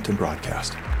of print and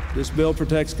broadcast. This bill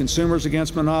protects consumers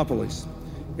against monopolies.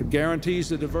 It guarantees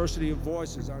the diversity of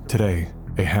voices. Today,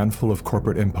 a handful of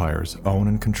corporate empires own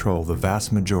and control the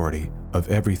vast majority of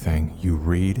everything you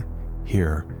read,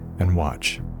 hear, and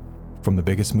watch. From the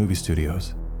biggest movie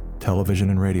studios, television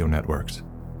and radio networks,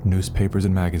 newspapers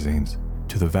and magazines,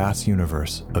 to the vast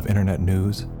universe of internet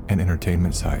news and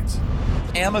entertainment sites.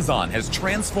 Amazon has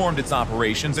transformed its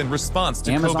operations in response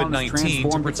to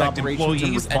COVID-19 to protect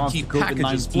employees and keep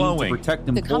packages flowing.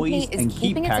 The company is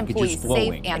keeping its employees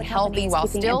safe and healthy while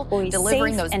still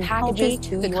delivering those packages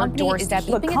to your doorstep.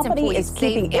 The company is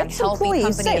keeping its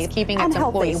employees safe.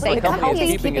 The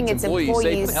company is keeping its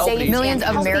employees safe. Millions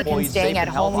of Americans staying at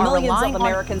home are relying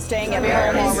on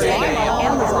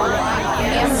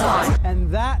Amazon. And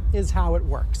that is how it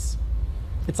works.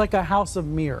 It's like a house of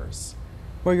mirrors,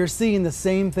 where you're seeing the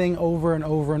same thing over and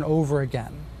over and over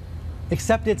again,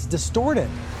 except it's distorted.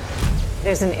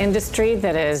 There's an industry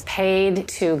that is paid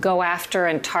to go after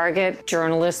and target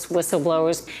journalists,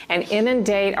 whistleblowers, and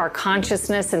inundate our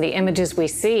consciousness and the images we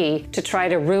see to try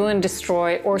to ruin,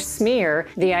 destroy, or smear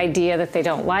the idea that they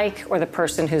don't like or the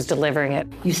person who's delivering it.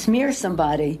 You smear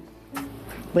somebody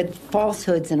with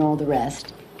falsehoods and all the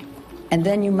rest, and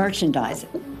then you merchandise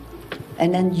it.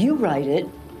 And then you write it,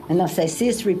 and they'll say, see,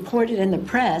 it's reported in the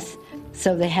press,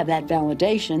 so they have that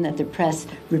validation that the press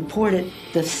reported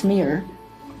the smear,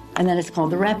 and then it's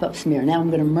called the wrap-up smear. Now I'm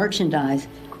going to merchandise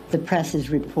the press's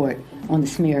report on the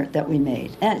smear that we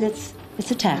made. And it's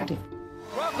a tactic.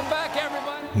 Welcome back,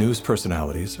 everybody. News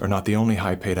personalities are not the only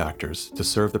high-paid actors to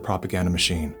serve the propaganda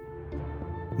machine.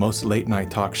 Most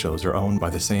late-night talk shows are owned by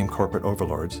the same corporate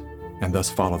overlords and thus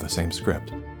follow the same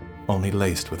script, only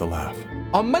laced with a laugh.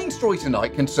 Our main story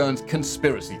tonight concerns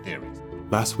conspiracy theories.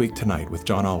 Last Week Tonight with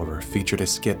John Oliver featured a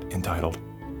skit entitled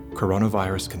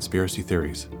Coronavirus Conspiracy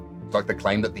Theories. Like the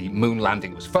claim that the moon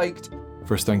landing was faked.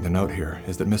 First thing to note here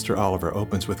is that Mr. Oliver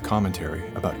opens with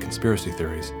commentary about conspiracy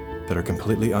theories that are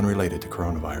completely unrelated to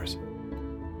coronavirus.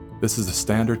 This is a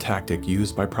standard tactic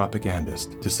used by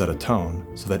propagandists to set a tone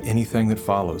so that anything that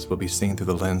follows will be seen through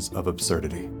the lens of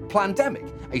absurdity.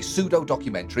 Plandemic, a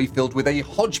pseudo-documentary filled with a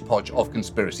hodgepodge of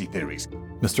conspiracy theories.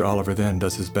 Mr. Oliver then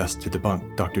does his best to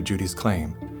debunk Dr. Judy's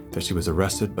claim that she was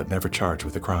arrested but never charged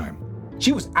with a crime.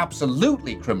 She was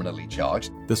absolutely criminally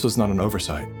charged. This was not an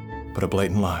oversight, but a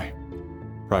blatant lie.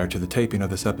 Prior to the taping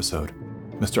of this episode,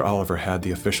 Mr. Oliver had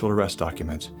the official arrest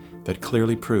documents that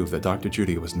clearly prove that Dr.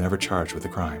 Judy was never charged with a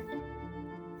crime.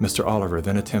 Mr. Oliver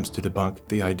then attempts to debunk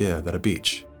the idea that a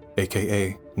beach,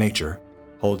 aka nature,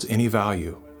 holds any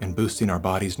value in boosting our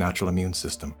body's natural immune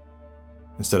system.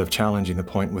 Instead of challenging the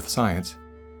point with science,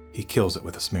 he kills it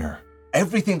with a smear.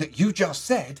 Everything that you just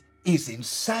said is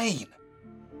insane.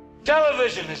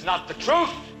 Television is not the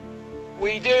truth.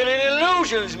 We deal in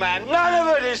illusions, man. None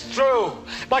of it is true.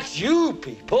 But you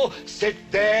people sit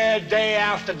there day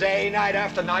after day, night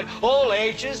after night, all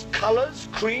ages, colors,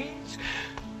 creeds.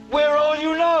 We're all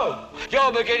you know.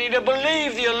 You're beginning to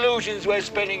believe the illusions we're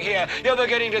spinning here. You're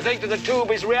beginning to think that the tube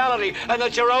is reality and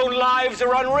that your own lives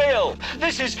are unreal.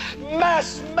 This is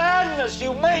mass madness,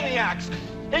 you maniacs.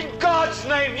 In God's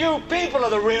name, you people are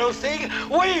the real thing.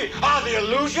 We are the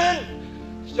illusion.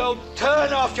 So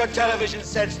turn off your television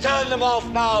sets. Turn them off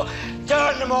now.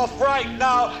 Turn them off right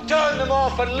now. Turn them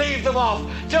off and leave them off.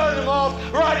 Turn them off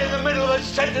right in the middle of the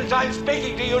sentence I'm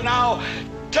speaking to you now.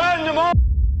 Turn them off.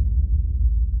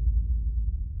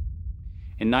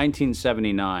 In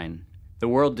 1979, the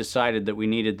world decided that we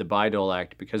needed the Bayh-Dole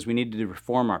Act because we needed to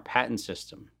reform our patent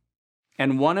system.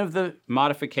 And one of the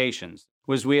modifications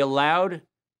was we allowed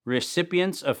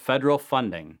recipients of federal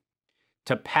funding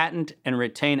to patent and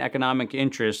retain economic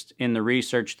interest in the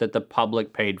research that the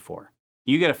public paid for.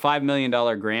 You get a $5 million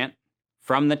grant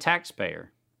from the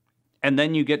taxpayer, and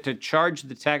then you get to charge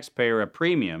the taxpayer a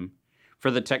premium for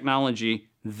the technology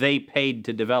they paid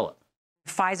to develop.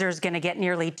 Pfizer is going to get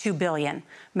nearly $2 billion.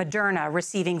 Moderna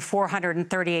receiving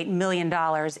 $438 million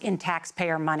in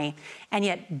taxpayer money. And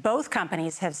yet both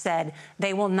companies have said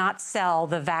they will not sell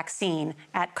the vaccine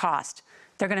at cost.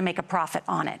 They're going to make a profit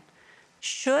on it.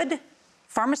 Should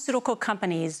pharmaceutical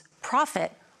companies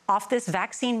profit off this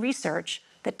vaccine research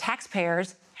that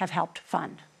taxpayers have helped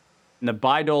fund? The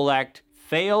Bayh-Dole Act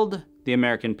failed the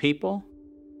American people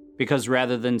because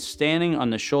rather than standing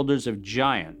on the shoulders of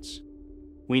giants,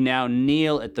 we now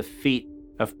kneel at the feet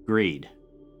of greed.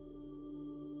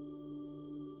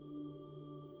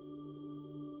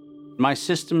 My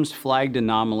systems flagged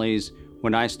anomalies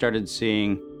when I started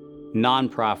seeing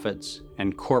nonprofits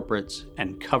and corporates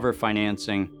and cover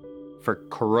financing for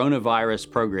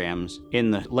coronavirus programs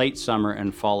in the late summer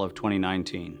and fall of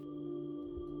 2019.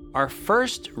 Our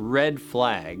first red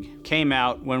flag came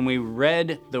out when we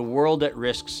read the World at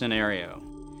Risk scenario.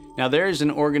 Now, there is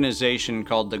an organization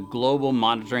called the Global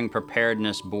Monitoring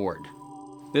Preparedness Board.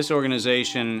 This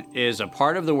organization is a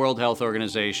part of the World Health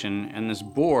Organization, and this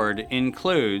board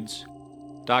includes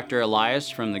Dr. Elias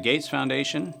from the Gates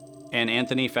Foundation and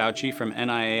Anthony Fauci from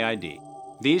NIAID.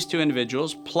 These two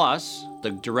individuals, plus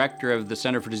the director of the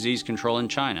Center for Disease Control in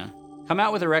China, come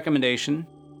out with a recommendation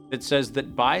that says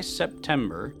that by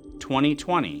September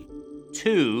 2020,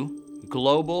 2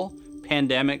 global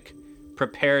pandemic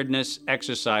preparedness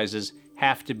exercises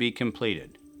have to be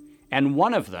completed. And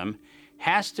one of them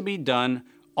has to be done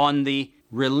on the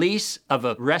release of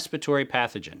a respiratory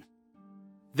pathogen.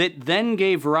 That then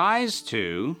gave rise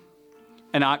to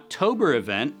an October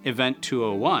event, Event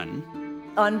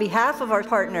 201. On behalf of our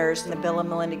partners in the Bill and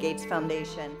Melinda Gates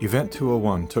Foundation. Event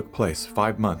 201 took place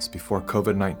 5 months before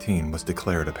COVID-19 was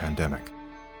declared a pandemic.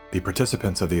 The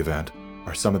participants of the event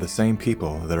are some of the same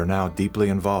people that are now deeply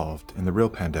involved in the real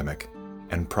pandemic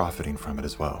and profiting from it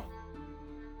as well.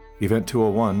 Event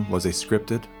 201 was a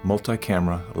scripted,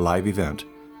 multi-camera, live event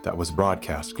that was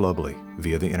broadcast globally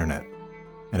via the internet.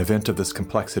 An event of this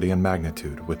complexity and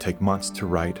magnitude would take months to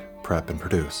write, prep, and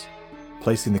produce,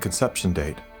 placing the conception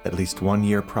date at least 1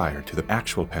 year prior to the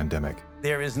actual pandemic.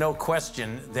 There is no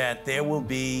question that there will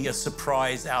be a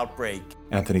surprise outbreak.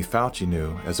 Anthony Fauci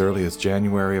knew as early as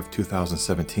January of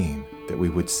 2017 that we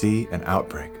would see an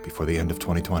outbreak before the end of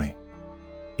 2020.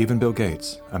 Even Bill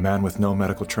Gates, a man with no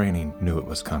medical training, knew it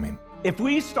was coming. If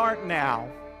we start now,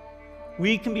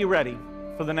 we can be ready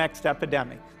for the next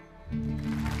epidemic.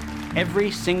 Every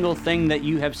single thing that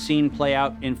you have seen play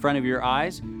out in front of your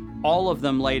eyes, all of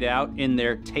them laid out in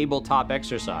their tabletop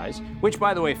exercise, which,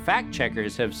 by the way, fact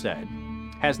checkers have said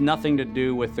has nothing to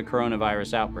do with the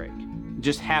coronavirus outbreak.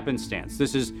 Just happenstance.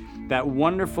 This is that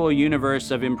wonderful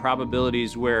universe of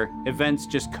improbabilities where events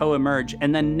just co-emerge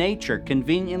and then nature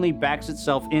conveniently backs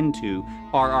itself into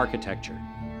our architecture.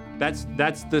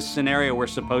 That's the scenario we're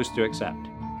supposed to accept.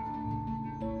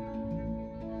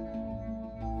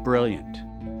 Brilliant.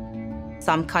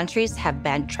 Some countries have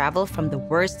banned travel from the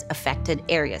worst affected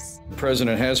areas. The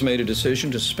president has made a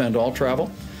decision to suspend all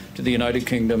travel to the United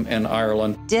Kingdom and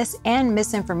Ireland. Dis and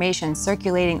misinformation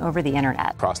circulating over the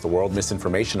internet. Across the world,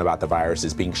 misinformation about the virus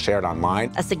is being shared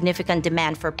online. A significant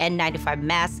demand for N95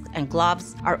 masks and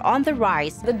gloves are on the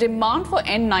rise. The demand for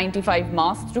N95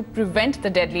 masks to prevent the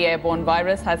deadly airborne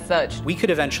virus has surged. We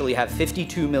could eventually have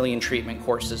 52 million treatment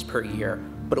courses per year,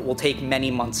 but it will take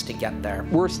many months to get there.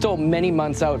 We're still many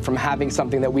months out from having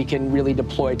something that we can really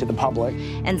deploy to the public.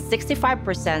 And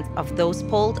 65% of those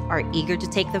polled are eager to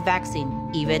take the vaccine,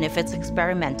 even if it's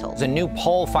experimental. A new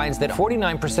poll finds that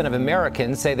 49% of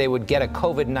Americans say they would get a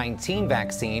COVID-19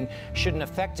 vaccine should an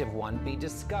effective one be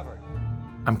discovered.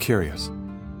 I'm curious,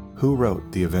 who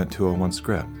wrote the Event 201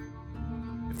 script?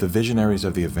 If the visionaries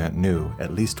of the event knew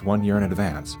at least 1 year in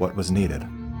advance what was needed,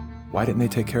 why didn't they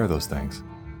take care of those things?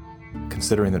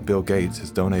 Considering that Bill Gates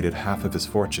has donated half of his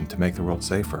fortune to make the world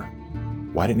safer,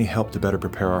 why didn't he help to better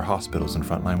prepare our hospitals and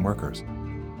frontline workers?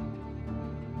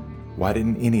 Why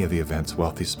didn't any of the event's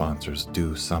wealthy sponsors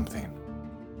do something?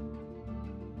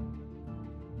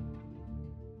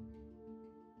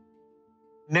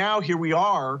 Now here we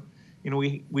are.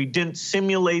 We didn't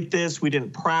simulate this, we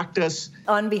didn't practice.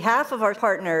 On behalf of our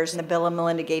partners in the Bill and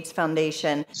Melinda Gates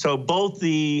Foundation. So both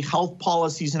the health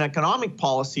policies and economic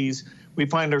policies, we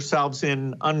find ourselves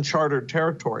in uncharted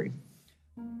territory.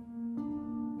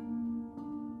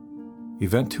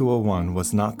 Event 201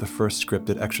 was not the first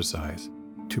scripted exercise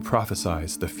to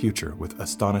prophesize the future with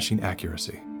astonishing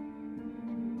accuracy.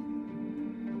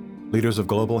 Leaders of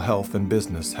global health and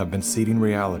business have been seeding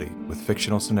reality with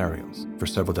fictional scenarios for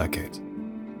several decades.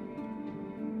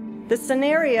 The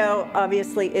scenario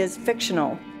obviously is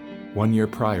fictional. 1 year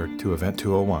prior to Event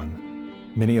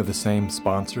 201, many of the same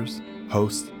sponsors,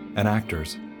 hosts, and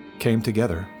actors came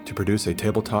together to produce a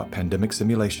tabletop pandemic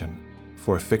simulation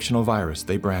for a fictional virus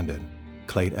they branded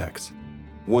Clade X.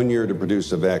 1 year to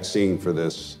produce a vaccine for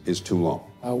this is too long.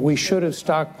 We should have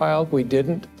stockpiled, we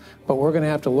didn't, but we're going to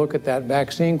have to look at that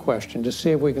vaccine question to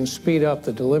see if we can speed up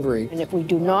the delivery. And if we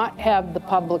do not have the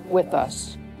public with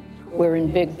us, we're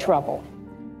in big trouble.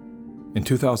 In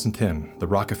 2010, the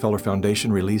Rockefeller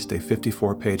Foundation released a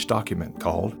 54-page document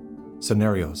called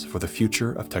Scenarios for the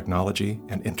Future of Technology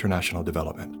and International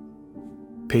Development.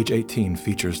 Page 18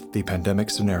 features the pandemic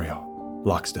scenario,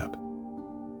 Lockstep,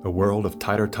 a world of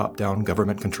tighter top-down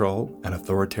government control and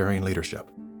authoritarian leadership,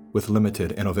 with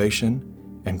limited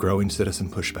innovation and growing citizen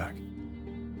pushback.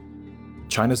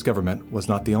 China's government was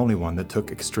not the only one that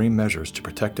took extreme measures to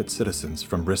protect its citizens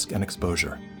from risk and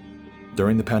exposure.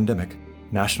 During the pandemic,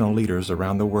 national leaders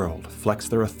around the world flexed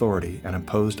their authority and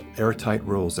imposed airtight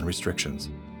rules and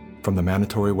restrictions, from the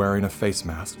mandatory wearing of face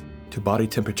masks to body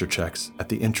temperature checks at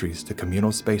the entries to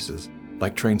communal spaces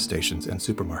like train stations and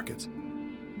supermarkets.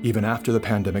 Even after the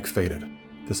pandemic faded,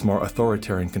 this more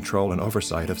authoritarian control and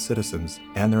oversight of citizens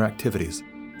and their activities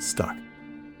stuck,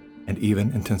 and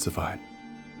even intensified.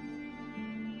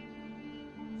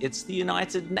 It's the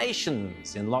United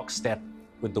Nations in lockstep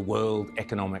with the World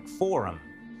Economic Forum.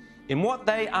 In what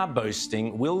they are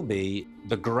boasting will be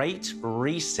the great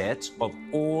reset of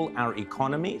all our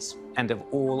economies and of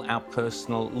all our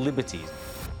personal liberties.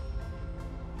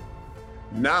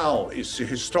 Now is the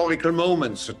historical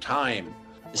moment, the time.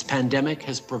 This pandemic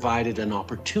has provided an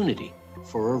opportunity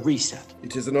for a reset.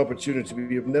 It is an opportunity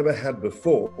we have never had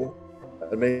before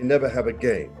and may never have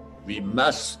again. We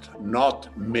must not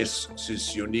miss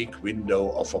this unique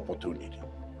window of opportunity.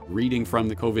 Reading from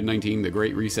the COVID-19 The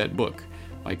Great Reset book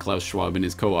by Klaus Schwab and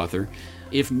his co-author,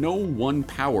 if no one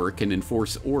power can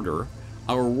enforce order,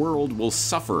 our world will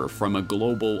suffer from a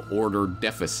global order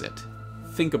deficit.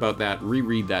 Think about that,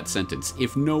 reread that sentence.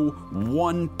 If no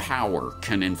one power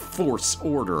can enforce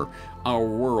order, our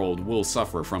world will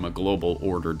suffer from a global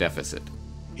order deficit.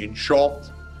 In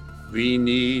short, we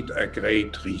need a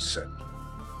great reset.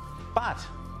 But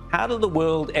how do the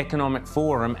World Economic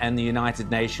Forum and the United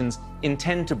Nations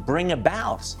intend to bring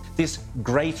about this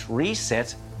great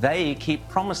reset they keep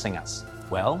promising us?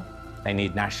 Well, they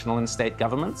need national and state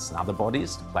governments and other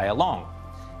bodies to play along.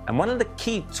 And one of the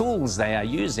key tools they are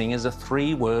using is a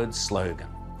 3-word slogan: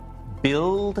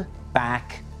 Build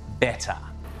Back Better.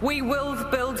 We will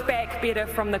build back better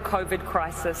from the COVID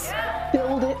crisis.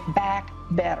 Build it back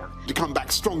better. To come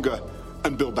back stronger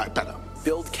and build back better.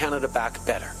 Build Canada back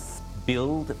better.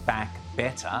 Build Back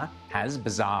Better has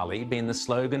bizarrely been the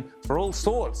slogan for all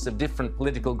sorts of different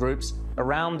political groups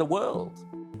around the world.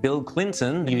 Bill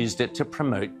Clinton used it to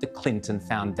promote the Clinton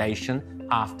Foundation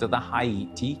after the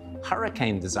Haiti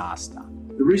hurricane disaster.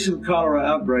 The recent cholera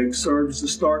outbreak serves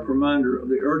as a stark reminder of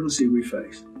the urgency we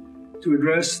face to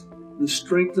address the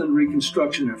strengthened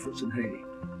reconstruction efforts in Haiti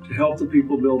to help the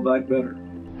people build back better.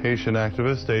 Haitian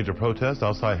activists staged a protest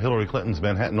outside Hillary Clinton's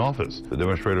Manhattan office. The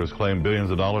demonstrators claim billions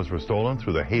of dollars were stolen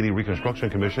through the Haiti Reconstruction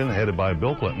Commission headed by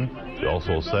Bill Clinton. They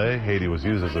also say Haiti was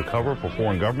used as a cover for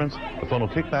foreign governments to funnel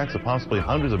kickbacks of possibly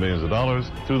hundreds of millions of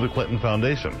dollars through the Clinton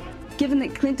Foundation. Given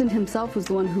that Clinton himself was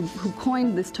the one who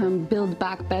coined this term, Build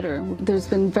Back Better, there's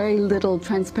been very little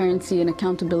transparency and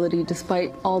accountability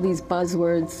despite all these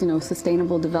buzzwords,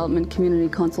 sustainable development, community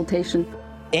consultation.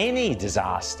 Any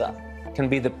disaster can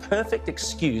be the perfect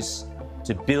excuse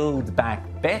to build back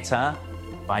better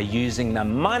by using the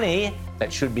money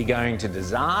that should be going to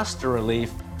disaster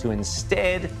relief to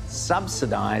instead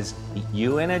subsidize the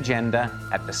UN agenda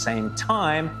at the same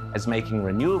time as making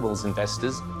renewables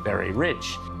investors very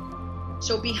rich.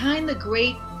 So behind the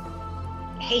great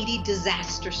Haiti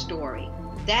disaster story,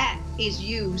 that is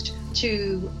used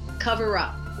to cover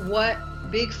up what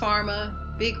Big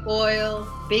Pharma, Big Oil,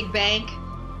 Big Bank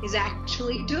is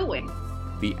actually doing.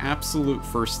 The absolute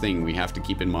first thing we have to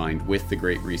keep in mind with the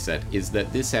Great Reset is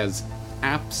that this has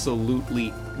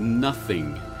absolutely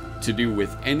nothing to do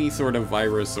with any sort of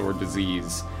virus or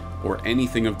disease or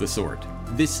anything of the sort.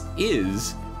 This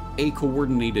is a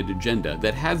coordinated agenda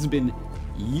that has been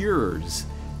years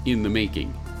in the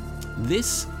making.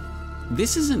 This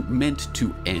isn't meant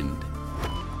to end.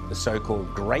 The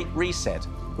so-called Great Reset,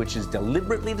 which is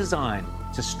deliberately designed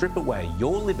to strip away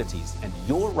your liberties and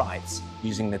your rights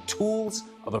using the tools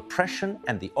of oppression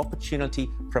and the opportunity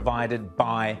provided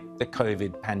by the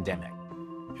COVID pandemic.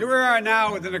 Here we are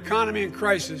now with an economy in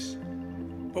crisis,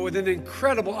 but with an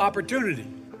incredible opportunity.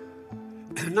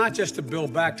 Not just to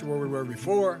build back to where we were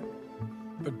before,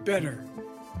 but better.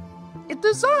 It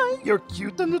designed your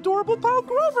cute and adorable pal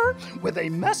Grover with a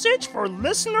message for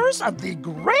listeners of the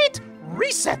Great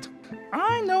Reset.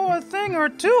 I know a thing or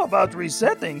two about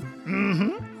resetting.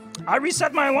 I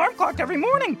reset my alarm clock every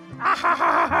morning.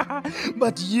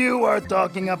 But you are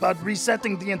talking about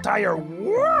resetting the entire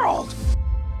world.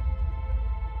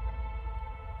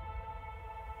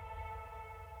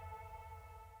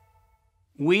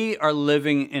 We are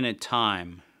living in a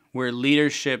time where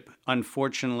leadership,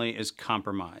 unfortunately, is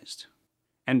compromised.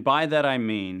 And by that I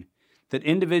mean that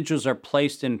individuals are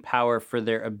placed in power for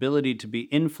their ability to be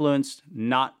influenced,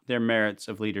 not their merits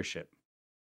of leadership.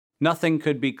 Nothing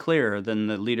could be clearer than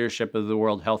the leadership of the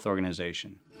World Health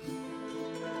Organization.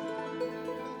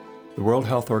 The World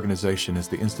Health Organization is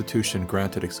the institution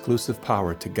granted exclusive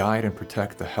power to guide and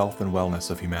protect the health and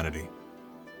wellness of humanity.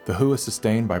 The WHO is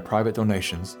sustained by private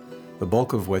donations, the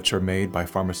bulk of which are made by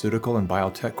pharmaceutical and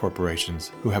biotech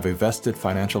corporations who have a vested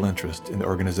financial interest in the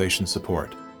organization's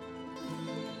support.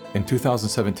 In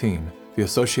 2017, the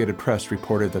Associated Press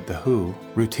reported that the WHO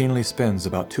routinely spends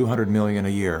about $200 million a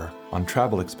year on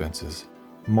travel expenses,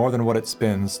 more than what it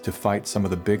spends to fight some of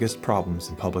the biggest problems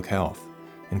in public health,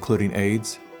 including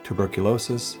AIDS,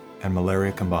 tuberculosis, and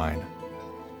malaria combined.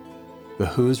 The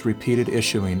WHO's repeated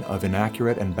issuing of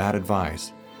inaccurate and bad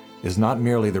advice is not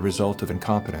merely the result of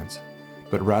incompetence,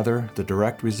 but rather the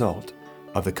direct result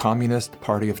of the Communist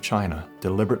Party of China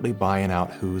deliberately buying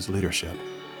out WHO's leadership.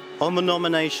 On the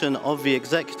nomination of the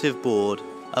Executive Board,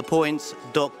 appoints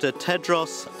Dr.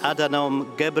 Tedros Adhanom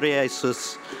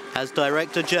Ghebreyesus as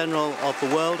Director General of the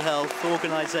World Health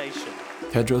Organization.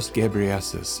 Tedros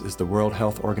Ghebreyesus is the World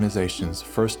Health Organization's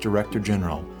first Director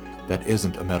General that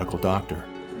isn't a medical doctor.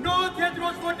 No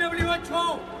Tedros for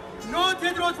WHO! No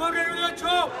Tedros for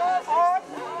WHO!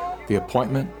 The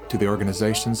appointment to the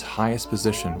organization's highest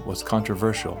position was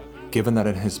controversial, given that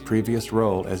in his previous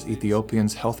role as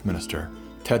Ethiopia's health minister,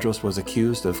 Tedros was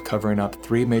accused of covering up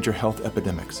 3 major health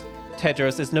epidemics.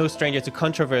 Tedros is no stranger to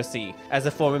controversy. As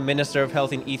a former Minister of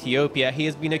Health in Ethiopia, he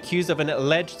has been accused of an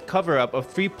alleged cover-up of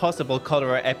 3 possible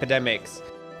cholera epidemics.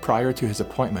 Prior to his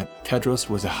appointment, Tedros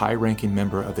was a high-ranking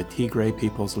member of the Tigray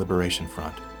People's Liberation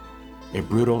Front, a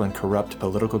brutal and corrupt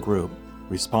political group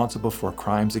responsible for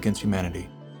crimes against humanity,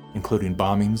 including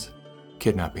bombings,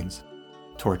 kidnappings,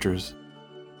 tortures,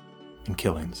 and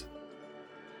killings.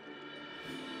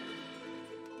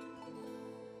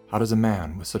 How does a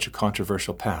man with such a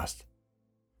controversial past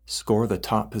score the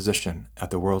top position at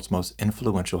the world's most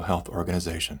influential health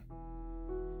organization?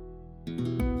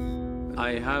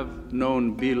 I have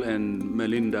known Bill and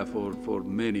Melinda for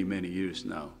many, many years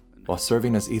now. While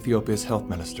serving as Ethiopia's health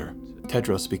minister,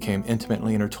 Tedros became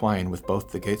intimately intertwined with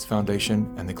both the Gates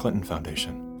Foundation and the Clinton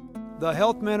Foundation. The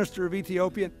health minister of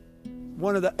Ethiopia,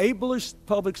 one of the ablest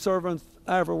public servants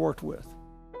I ever worked with.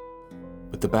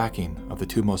 With the backing of the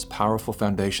 2 most powerful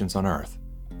foundations on earth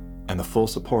and the full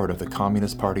support of the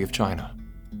Communist Party of China,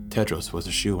 Tedros was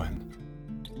a shoo-in.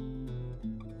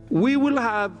 We will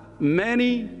have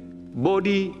many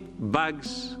body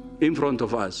bags in front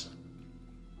of us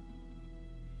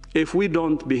if we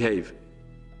don't behave.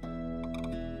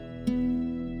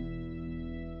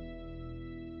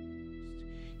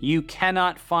 You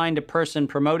cannot find a person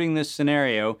promoting this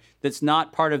scenario that's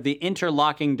not part of the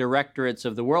interlocking directorates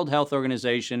of the World Health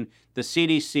Organization, the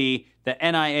CDC, the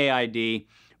NIAID,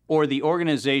 or the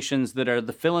organizations that are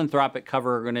the philanthropic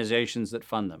cover organizations that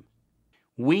fund them.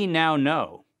 We now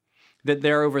know that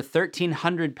there are over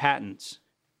 1,300 patents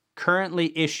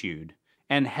currently issued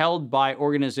and held by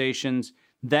organizations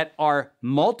that are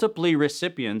multiply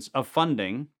recipients of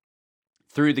funding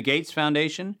through the Gates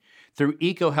Foundation, through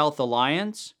EcoHealth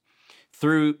Alliance,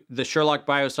 through the Sherlock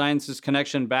Biosciences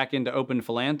connection back into open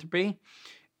philanthropy,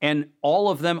 and all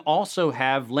of them also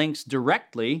have links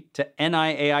directly to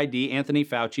NIAID, Anthony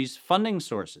Fauci's funding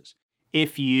sources.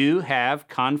 If you have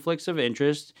conflicts of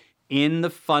interest in the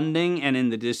funding and in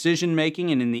the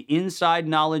decision-making and in the inside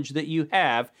knowledge that you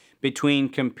have between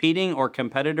competing or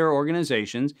competitor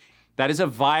organizations, that is a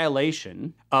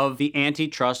violation of the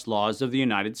antitrust laws of the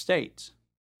United States.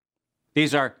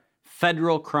 These are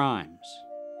federal crimes.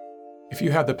 If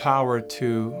you had the power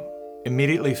to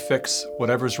immediately fix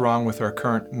whatever's wrong with our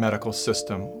current medical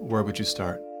system, where would you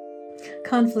start?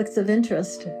 Conflicts of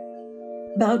interest.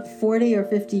 About 40 or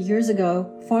 50 years ago,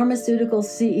 pharmaceutical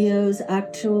CEOs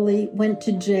actually went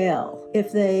to jail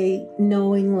if they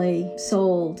knowingly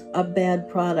sold a bad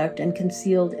product and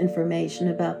concealed information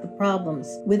about the problems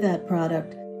with that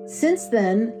product. Since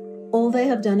then, all they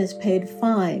have done is paid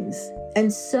fines.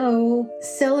 And so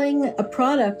selling a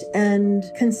product and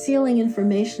concealing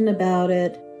information about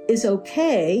it is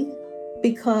okay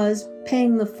because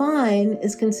paying the fine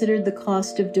is considered the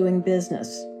cost of doing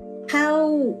business.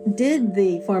 How did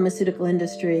the pharmaceutical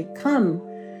industry come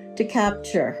to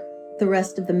capture the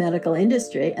rest of the medical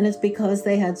industry? And it's because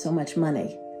they had so much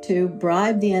money to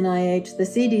bribe the NIH, the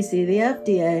CDC, the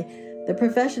FDA, the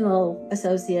professional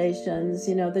associations,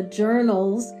 the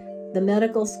journals, the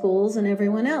medical schools, and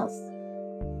everyone else.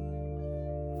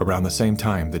 Around the same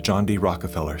time that John D.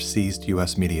 Rockefeller seized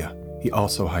U.S. media, he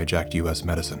also hijacked U.S.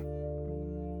 medicine.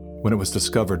 When it was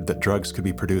discovered that drugs could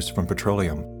be produced from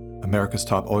petroleum, America's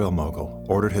top oil mogul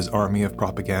ordered his army of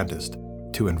propagandists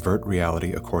to invert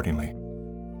reality accordingly.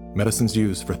 Medicines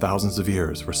used for thousands of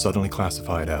years were suddenly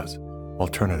classified as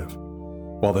alternative,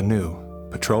 while the new,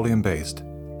 petroleum-based,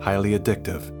 highly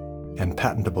addictive, and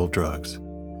patentable drugs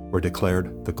were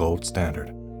declared the gold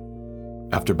standard.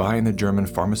 After buying the German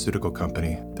pharmaceutical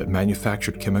company that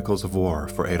manufactured chemicals of war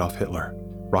for Adolf Hitler,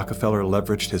 Rockefeller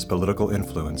leveraged his political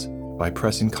influence by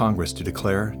pressing Congress to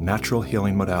declare natural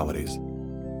healing modalities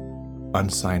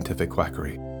unscientific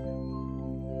quackery.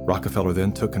 Rockefeller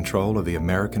then took control of the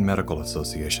American Medical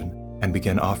Association and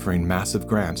began offering massive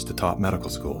grants to top medical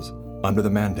schools under the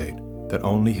mandate that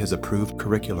only his approved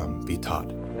curriculum be taught.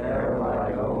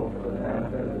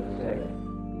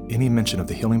 Any mention of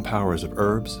the healing powers of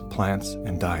herbs, plants,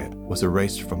 and diet was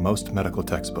erased from most medical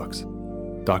textbooks.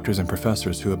 Doctors and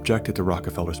professors who objected to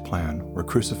Rockefeller's plan were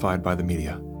crucified by the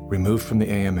media, removed from the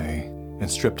AMA,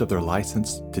 and stripped of their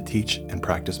license to teach and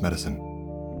practice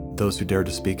medicine. Those who dared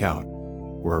to speak out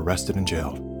were arrested and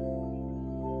jailed.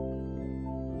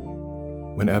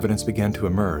 When evidence began to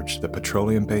emerge that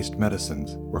petroleum-based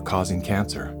medicines were causing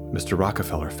cancer, Mr.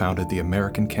 Rockefeller founded the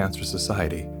American Cancer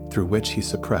Society, through which he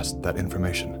suppressed that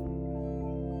information.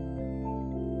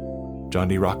 John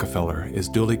D. Rockefeller is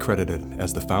duly credited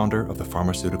as the founder of the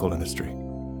pharmaceutical industry,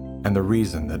 and the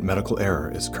reason that medical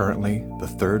error is currently the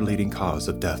third leading cause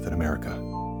of death in America.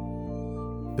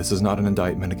 This is not an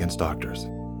indictment against doctors.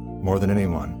 More than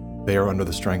anyone, they are under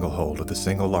the stranglehold of the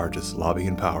single largest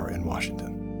lobbying power in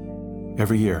Washington.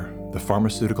 Every year, the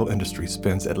pharmaceutical industry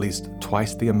spends at least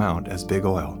twice the amount as big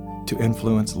oil to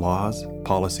influence laws,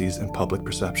 policies, and public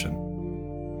perception.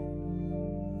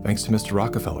 Thanks to Mr.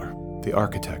 Rockefeller, the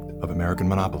architect of American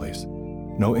monopolies,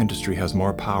 no industry has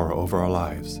more power over our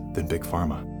lives than Big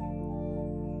Pharma.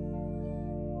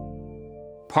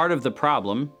 Part of the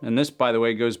problem, and this, by the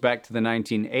way, goes back to the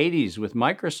 1980s with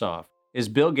Microsoft, is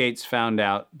Bill Gates found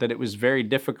out that it was very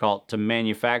difficult to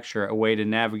manufacture a way to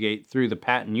navigate through the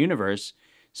patent universe,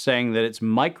 saying that it's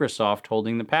Microsoft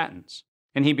holding the patents.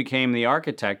 And he became the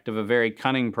architect of a very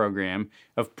cunning program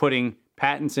of putting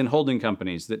patents in holding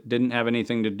companies that didn't have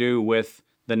anything to do with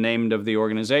the name of the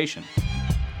organization.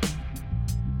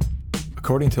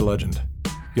 According to legend,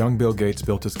 young Bill Gates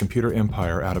built his computer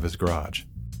empire out of his garage.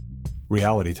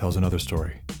 Reality tells another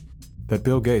story, that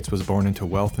Bill Gates was born into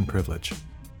wealth and privilege.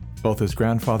 Both his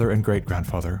grandfather and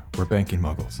great-grandfather were banking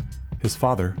moguls. His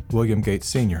father, William Gates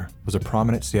Sr., was a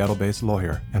prominent Seattle-based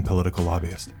lawyer and political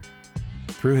lobbyist.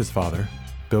 Through his father,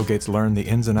 Bill Gates learned the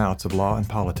ins and outs of law and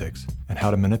politics and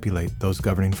how to manipulate those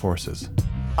governing forces.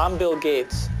 I'm Bill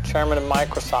Gates, chairman of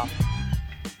Microsoft.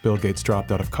 Bill Gates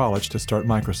dropped out of college to start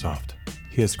Microsoft.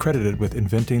 He is credited with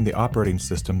inventing the operating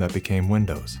system that became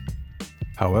Windows.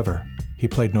 However, he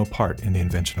played no part in the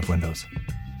invention of Windows.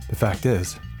 The fact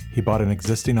is, he bought an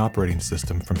existing operating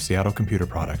system from Seattle Computer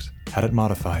Products, had it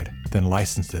modified, then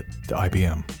licensed it to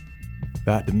IBM.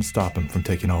 That didn't stop him from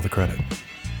taking all the credit.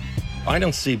 I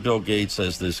don't see Bill Gates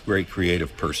as this great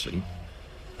creative person.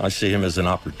 I see him as an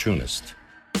opportunist.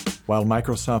 While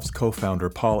Microsoft's co-founder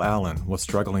Paul Allen was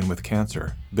struggling with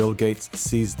cancer, Bill Gates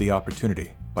seized the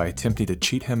opportunity by attempting to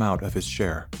cheat him out of his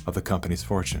share of the company's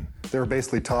fortune. They were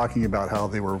basically talking about how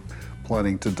they were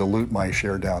planning to dilute my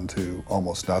share down to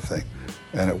almost nothing.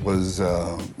 And it was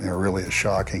really a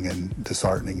shocking and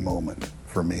disheartening moment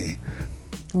for me.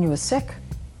 And you were sick?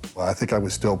 Well, I think I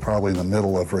was still probably in the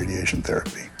middle of radiation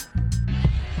therapy.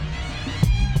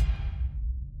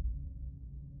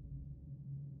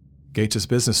 Gates'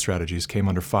 business strategies came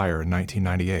under fire in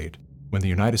 1998 when the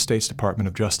United States Department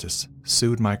of Justice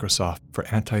sued Microsoft for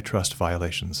antitrust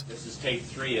violations. This is tape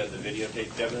 3 of the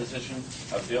videotape deposition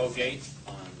of Bill Gates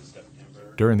on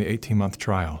September. During the 18-month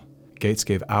trial, Gates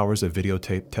gave hours of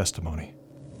videotape testimony.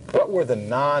 What were the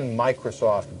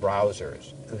non-Microsoft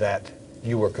browsers that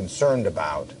you were concerned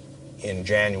about in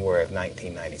January of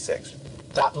 1996?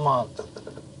 That month.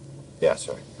 Yes,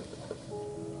 sir.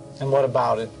 And what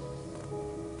about it?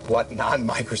 What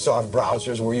non-Microsoft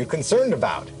browsers were you concerned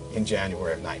about in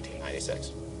January of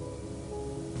 1996?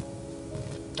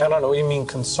 I don't know what you mean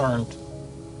concerned.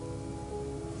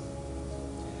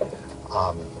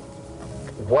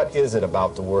 What is it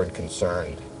about the word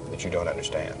concerned that you don't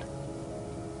understand?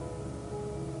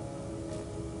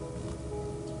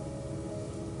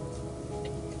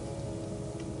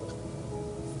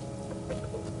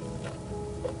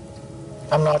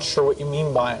 I'm not sure what you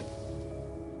mean by it.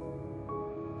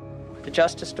 The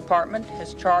Justice Department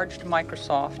has charged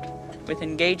Microsoft with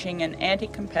engaging in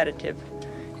anti-competitive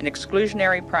and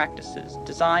exclusionary practices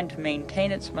designed to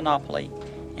maintain its monopoly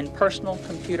in personal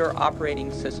computer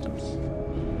operating systems.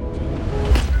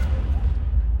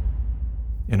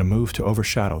 In a move to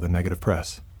overshadow the negative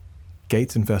press,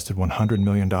 Gates invested $100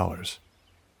 million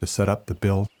to set up the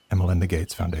Bill and Melinda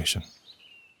Gates Foundation.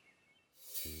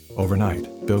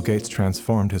 Overnight, Bill Gates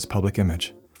transformed his public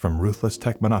image from ruthless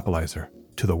tech monopolizer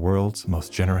to the world's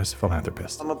most generous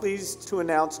philanthropist. I'm pleased to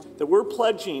announce that we're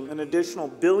pledging an additional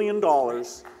 $1 billion to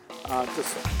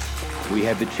serve. We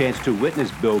had the chance to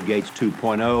witness Bill Gates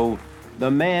 2.0,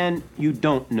 the man you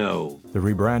don't know. The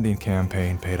rebranding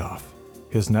campaign paid off.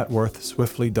 His net worth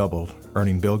swiftly doubled,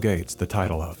 earning Bill Gates the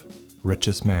title of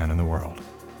richest man in the world.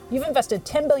 You've invested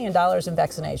 $10 billion in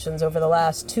vaccinations over the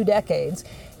last 2 decades,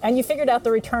 and you figured out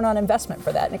the return on investment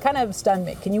for that, and it kind of stunned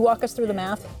me. Can you walk us through the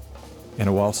math? In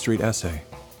a Wall Street essay,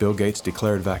 Bill Gates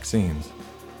declared vaccines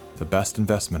the best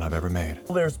investment I've ever made.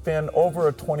 There's been over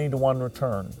a 20-to-1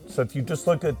 return. So if you just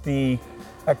look at the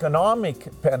economic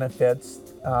benefits,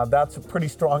 that's a pretty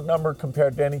strong number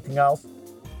compared to anything else.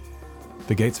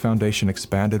 The Gates Foundation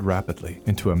expanded rapidly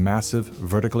into a massive,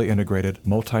 vertically integrated,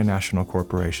 multinational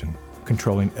corporation,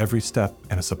 controlling every step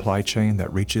in a supply chain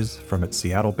that reaches from its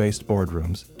Seattle-based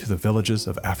boardrooms to the villages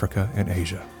of Africa and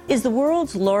Asia. Is the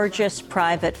world's largest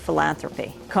private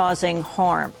philanthropy causing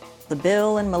harm? The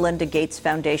Bill and Melinda Gates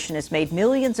Foundation has made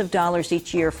millions of dollars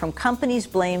each year from companies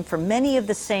blamed for many of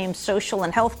the same social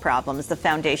and health problems the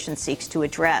foundation seeks to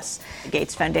address. The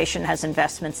Gates Foundation has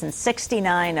investments in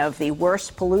 69 of the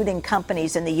worst polluting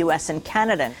companies in the U.S. and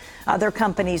Canada. Other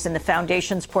companies in the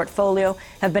foundation's portfolio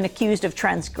have been accused of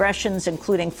transgressions,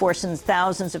 including forcing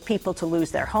thousands of people to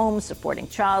lose their homes, supporting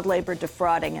child labor,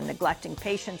 defrauding and neglecting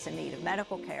patients in need of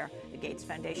medical care. The Gates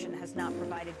Foundation has not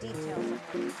provided details.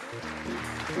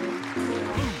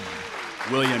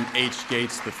 William H.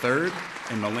 Gates III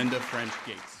and Melinda French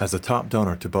Gates. As a top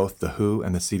donor to both the WHO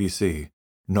and the CDC,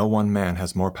 no one man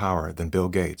has more power than Bill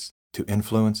Gates to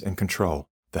influence and control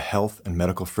the health and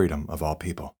medical freedom of all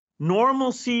people.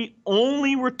 Normalcy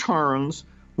only returns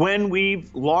when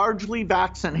we've largely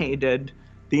vaccinated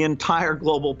the entire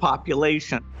global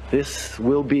population. This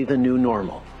will be the new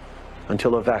normal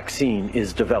until a vaccine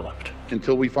is developed.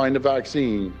 Until we find a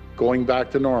vaccine, going back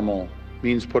to normal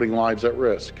means putting lives at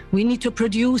risk. We need to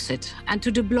produce it and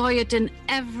to deploy it in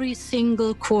every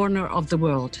single corner of the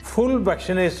world. Full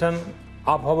vaccination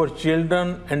of our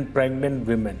children and pregnant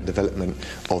women. Development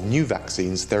of new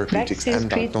vaccines, therapeutics and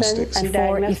diagnostics.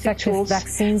 Before effective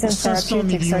vaccines and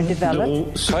therapeutics are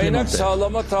developed.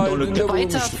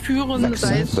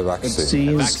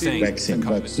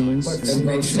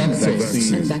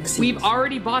 We've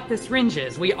already bought the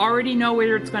syringes. We already know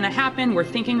where it's going to happen. We're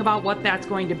thinking about what that's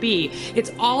going to be.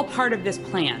 It's all part of this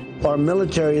plan. Our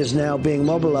military is now being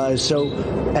mobilized, so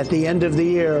at the end of the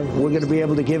year, we're going to be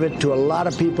able to give it to a lot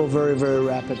of people very, very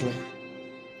rapidly.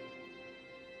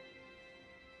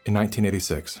 In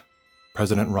 1986,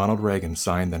 President Ronald Reagan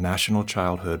signed the National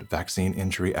Childhood Vaccine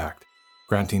Injury Act,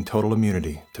 granting total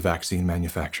immunity to vaccine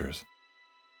manufacturers.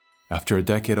 After a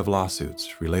decade of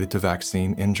lawsuits related to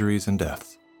vaccine injuries and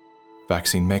deaths,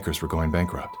 vaccine makers were going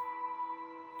bankrupt.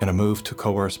 In a move to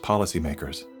coerce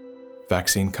policymakers,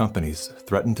 vaccine companies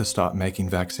threatened to stop making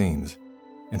vaccines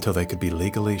until they could be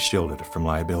legally shielded from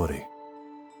liability.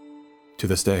 To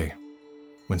this day,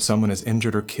 when someone is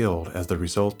injured or killed as the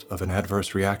result of an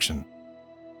adverse reaction,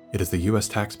 it is the U.S.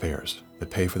 taxpayers that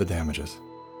pay for the damages.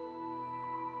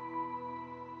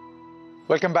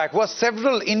 Welcome back. Were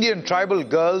several Indian tribal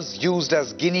girls used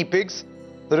as guinea pigs?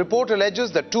 The report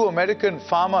alleges that 2 American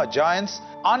pharma giants'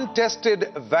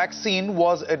 untested vaccine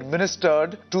was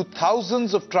administered to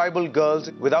thousands of tribal girls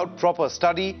without proper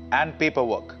study and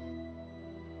paperwork.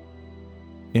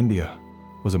 India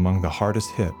was among the hardest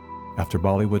hit after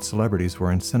Bollywood celebrities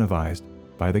were incentivized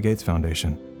by the Gates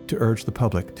Foundation to urge the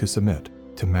public to submit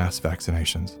to mass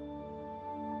vaccinations.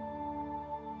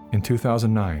 In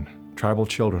 2009, tribal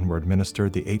children were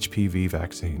administered the HPV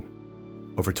vaccine.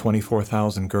 Over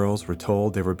 24,000 girls were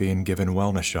told they were being given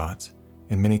wellness shots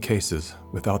in many cases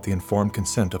without the informed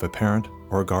consent of a parent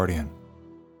or a guardian.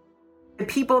 The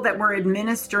people that were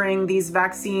administering these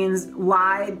vaccines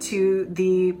lied to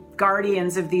the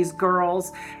guardians of these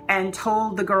girls and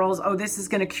told the girls, oh, this is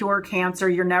going to cure cancer.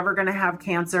 You're never going to have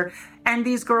cancer. And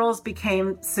these girls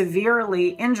became severely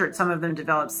injured. Some of them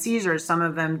developed seizures. Some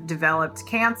of them developed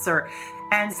cancer.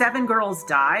 And 7 girls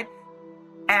died.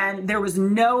 And there was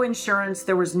no insurance.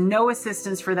 There was no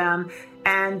assistance for them.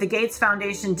 And the Gates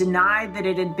Foundation denied that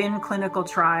it had been clinical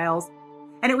trials.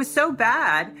 And it was so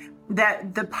bad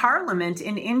that the parliament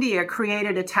in India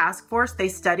created a task force. They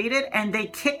studied it and they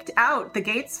kicked out the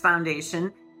Gates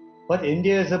Foundation. But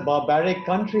India is a barbaric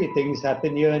country. Things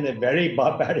happen here in a very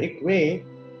barbaric way.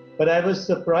 But I was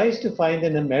surprised to find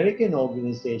an American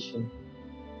organization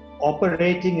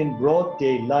operating in broad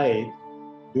daylight,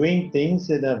 doing things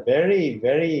in a very,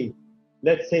 very,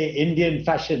 let's say, Indian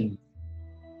fashion.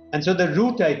 And so the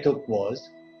route I took was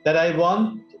that I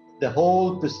want the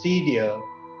whole procedure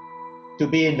to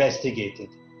be investigated.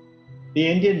 The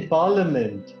Indian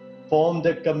Parliament formed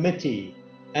a committee,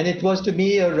 and it was to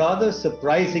me a rather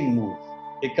surprising move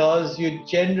because you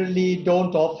generally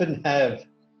don't often have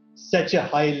such a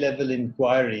high-level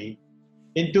inquiry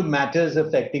into matters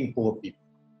affecting poor people.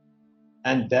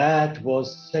 And that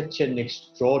was such an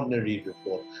extraordinary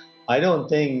report. I don't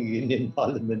think the Indian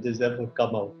Parliament has ever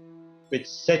come out with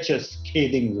such a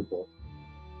scathing report.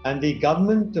 And the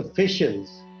government officials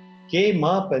came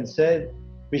up and said,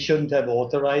 we shouldn't have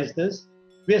authorized this.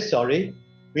 We're sorry.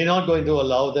 We're not going to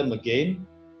allow them again.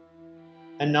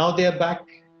 And now they're back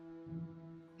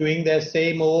doing their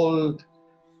same old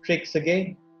tricks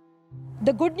again.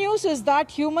 The good news is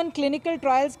that human clinical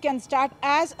trials can start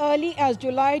as early as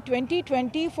July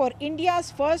 2020 for India's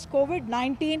first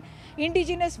COVID-19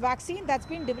 indigenous vaccine that's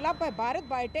been developed by Bharat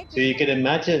Biotech. So you can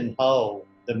imagine how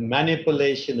the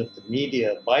manipulation of the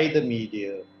media, by the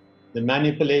media, the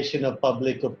manipulation of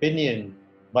public opinion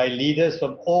by leaders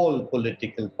from all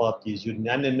political parties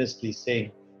unanimously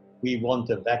saying, we want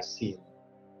a vaccine.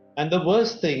 And the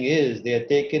worst thing is they are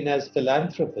taken as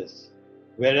philanthropists,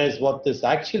 whereas what this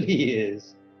actually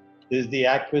is the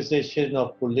acquisition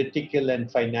of political and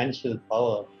financial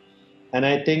power. And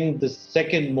I think the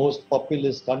second most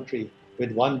populous country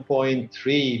with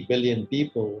 1.3 billion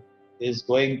people is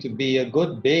going to be a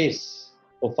good base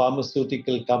for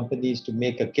pharmaceutical companies to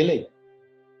make a killing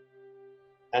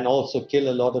and also kill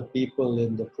a lot of people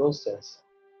in the process.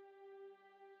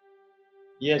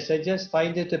 Yes, I just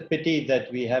find it a pity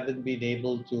that we haven't been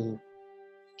able to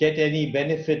get any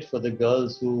benefit for the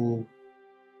girls who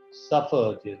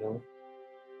suffered,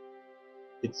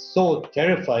 It's so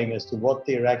terrifying as to what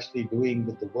they're actually doing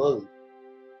with the world.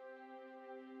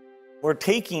 We're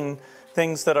taking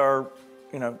things that are,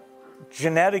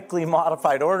 genetically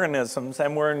modified organisms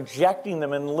and we're injecting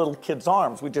them in little kids'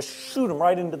 arms. We just shoot them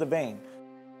right into the vein.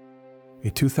 A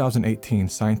 2018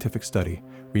 scientific study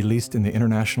released in the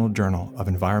International Journal of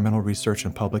Environmental Research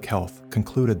and Public Health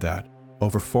concluded that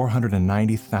over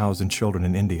 490,000 children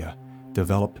in India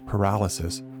developed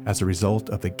paralysis as a result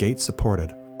of the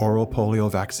Gates-supported oral polio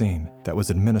vaccine that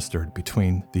was administered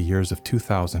between the years of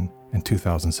 2000 and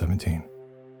 2017.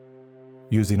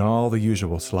 Using all the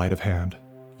usual sleight of hand,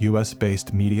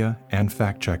 US-based media and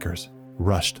fact-checkers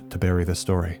rushed to bury this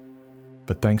story.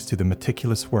 But thanks to the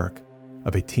meticulous work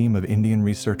of a team of Indian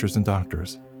researchers and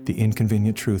doctors, the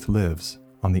inconvenient truth lives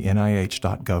on the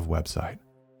NIH.gov website.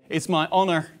 It's my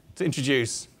honor to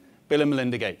introduce Bill and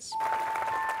Melinda Gates.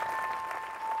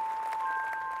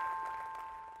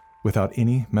 Without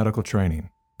any medical training,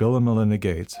 Bill and Melinda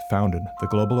Gates founded the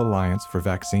Global Alliance for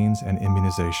Vaccines and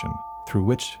Immunization, through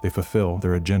which they fulfill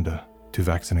their agenda to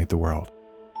vaccinate the world.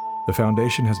 The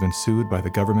foundation has been sued by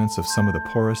the governments of some of the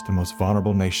poorest and most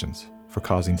vulnerable nations for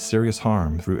causing serious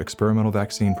harm through experimental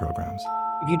vaccine programs.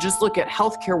 If you just look at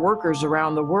healthcare workers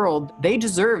around the world, they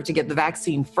deserve to get the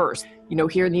vaccine first.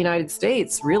 Here in the United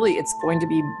States, really, it's going to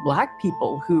be Black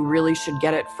people who really should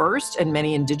get it first, and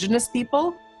many Indigenous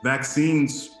people.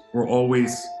 Vaccines were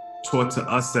always taught to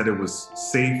us that it was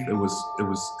safe, it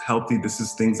was healthy, this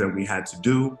is things that we had to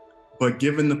do. But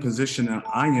given the position that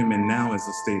I am in now as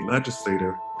a state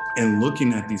legislator, and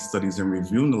looking at these studies and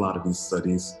reviewing a lot of these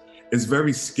studies, it's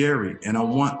very scary. And I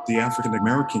want the African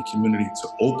American community to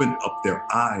open up their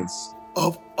eyes.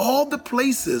 Of all the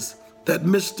places that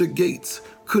Mr. Gates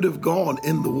could have gone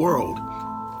in the world,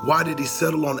 why did he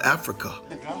settle on Africa?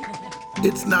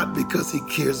 It's not because he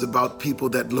cares about people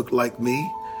that look like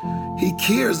me. He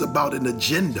cares about an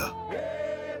agenda.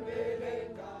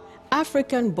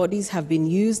 African bodies have been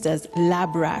used as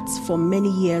lab rats for many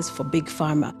years for Big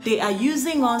Pharma. They are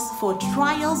using us for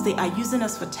trials, they are using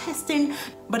us for testing,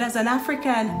 but as an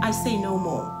African, I say no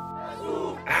more.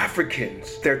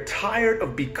 Africans, they're tired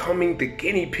of becoming the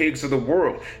guinea pigs of the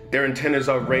world. Their antennas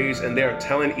are raised and they're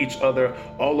telling each other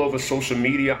all over social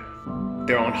media.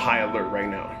 They're on high alert right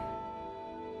now.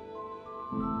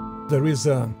 There is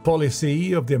a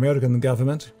policy of the American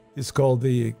government. It's called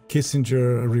the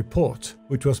Kissinger Report,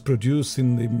 which was produced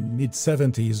in the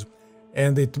mid-70s.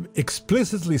 And it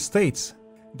explicitly states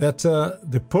that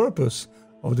the purpose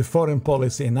of the foreign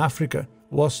policy in Africa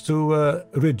was to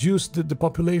reduce the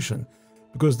population,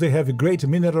 because they have great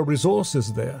mineral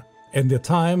resources there. At the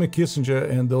time, Kissinger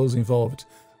and those involved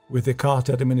with the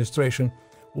Carter administration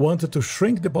wanted to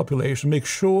shrink the population, make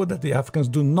sure that the Africans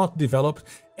do not develop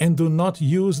and do not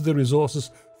use the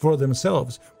resources for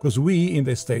themselves, because we in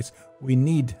the States, we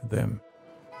need them.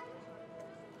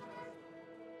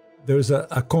 There is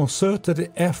a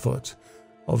concerted effort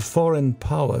of foreign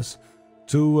powers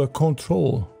to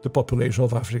control the population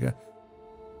of Africa.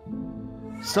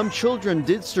 Some children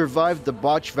did survive the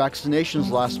botched vaccinations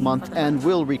last month and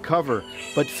will recover,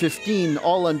 but 15,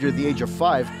 all under the age of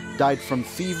 5, died from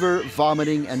fever,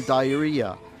 vomiting, and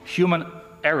diarrhea. Human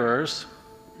errors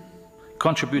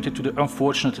contributed to the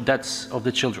unfortunate deaths of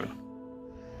the children.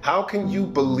 How can you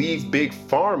believe Big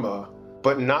Pharma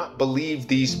but not believe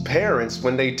these parents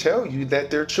when they tell you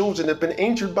that their children have been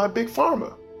injured by Big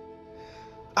Pharma?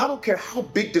 I don't care how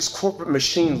big this corporate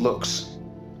machine looks.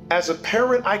 As a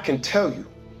parent, I can tell you,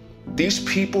 these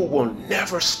people will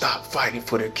never stop fighting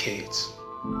for their kids.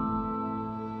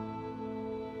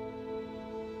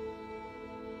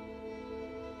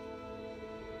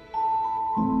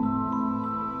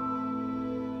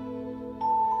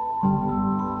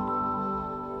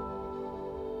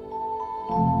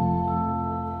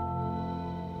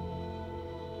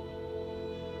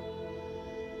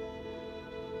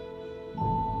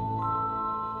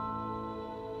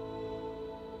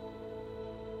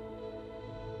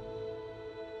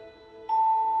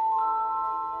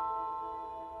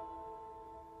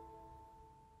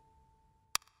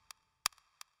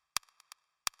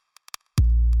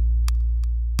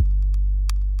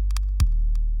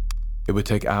 It would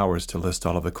take hours to list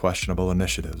all of the questionable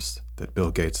initiatives that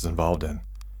Bill Gates is involved in.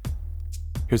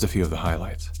 Here's a few of the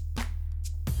highlights.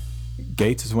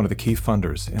 Gates is one of the key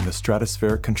funders in the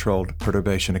stratospheric-controlled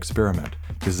perturbation experiment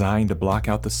designed to block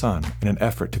out the sun in an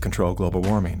effort to control global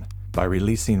warming by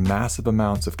releasing massive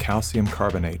amounts of calcium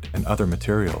carbonate and other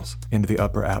materials into the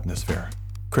upper atmosphere.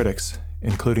 Critics,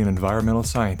 including environmental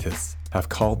scientists, have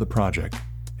called the project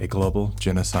a global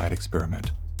genocide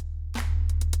experiment.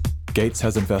 Gates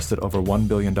has invested over $1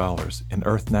 billion in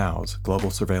Earth Now's global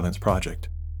surveillance project.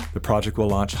 The project will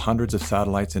launch hundreds of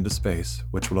satellites into space,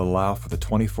 which will allow for the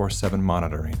 24/7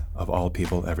 monitoring of all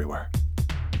people everywhere.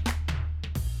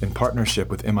 In partnership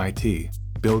with MIT,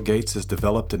 Bill Gates has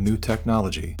developed a new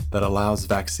technology that allows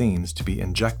vaccines to be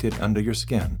injected under your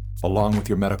skin along with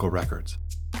your medical records.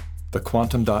 The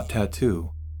quantum dot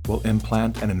tattoo will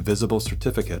implant an invisible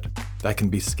certificate that can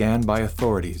be scanned by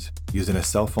authorities using a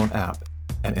cell phone app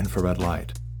and infrared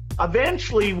light.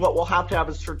 Eventually, what we'll have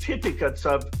is certificates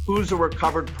of who's a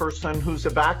recovered person, who's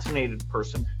a vaccinated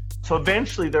person. So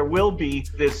eventually there will be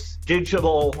this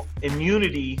digital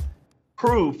immunity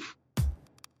proof.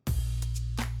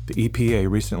 The EPA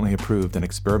recently approved an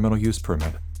experimental use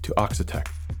permit to Oxitec,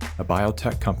 a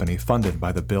biotech company funded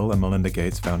by the Bill and Melinda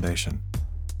Gates Foundation.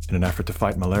 In an effort to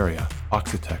fight malaria,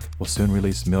 Oxitec will soon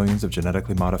release millions of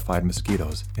genetically modified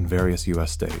mosquitoes in various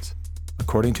U.S. states.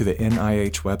 According to the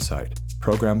NIH website,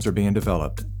 programs are being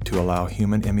developed to allow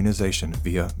human immunization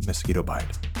via mosquito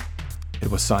bite.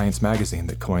 It was Science magazine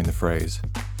that coined the phrase,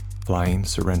 flying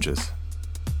syringes.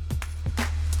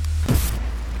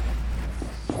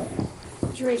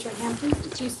 Would you raise your hand, please?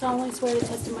 Do you solemnly swear the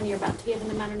testimony you're about to give in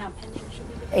the matter now pending should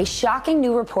be the... A shocking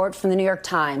new report from the New York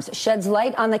Times sheds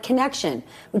light on the connection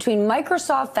between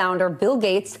Microsoft founder Bill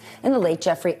Gates and the late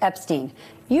Jeffrey Epstein.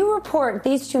 You report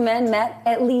these two men met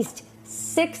at least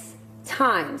 6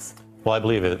 times. Well, I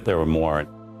believe there were more.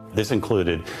 This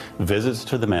included visits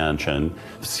to the mansion,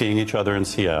 seeing each other in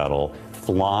Seattle,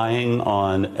 flying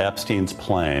on Epstein's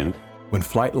plane. When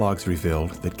flight logs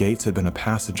revealed that Gates had been a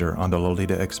passenger on the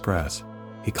Lolita Express,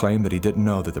 he claimed that he didn't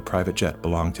know that the private jet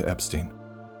belonged to Epstein.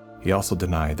 He also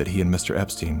denied that he and Mr.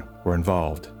 Epstein were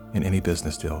involved in any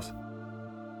business deals.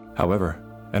 However,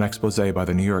 an expose by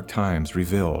the New York Times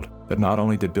revealed that not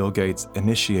only did Bill Gates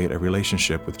initiate a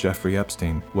relationship with Jeffrey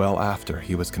Epstein well after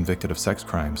he was convicted of sex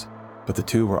crimes, But the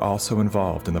two were also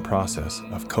involved in the process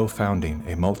of co-founding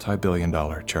a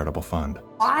multi-billion-dollar charitable fund.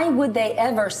 Why would they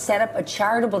ever set up a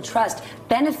charitable trust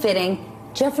benefiting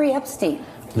Jeffrey Epstein?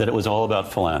 That it was all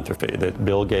about philanthropy, that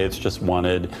Bill Gates just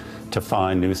wanted to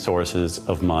find new sources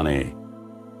of money.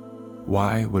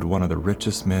 Why would one of the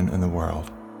richest men in the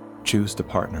world choose to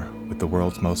partner with the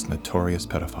world's most notorious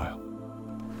pedophile?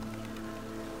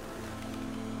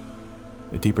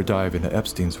 A deeper dive into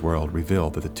Epstein's world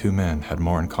revealed that the two men had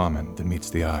more in common than meets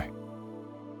the eye.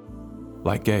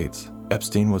 Like Gates,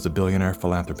 Epstein was a billionaire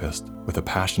philanthropist with a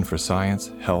passion for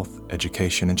science, health,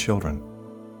 education, and children.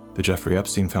 The Jeffrey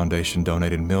Epstein Foundation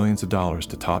donated millions of dollars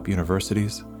to top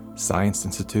universities, science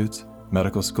institutes,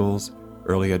 medical schools,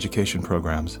 early education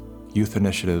programs, youth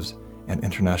initiatives, and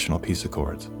international peace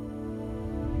accords.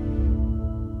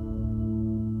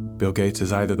 Bill Gates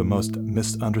is either the most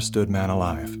misunderstood man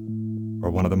alive or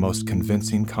one of the most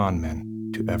convincing con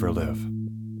men to ever live.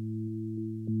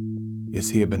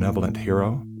 Is he a benevolent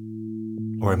hero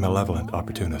or a malevolent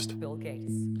opportunist? Bill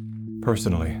Gates.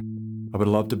 Personally, I would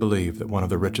love to believe that one of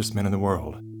the richest men in the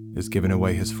world is giving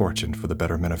away his fortune for the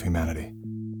betterment of humanity.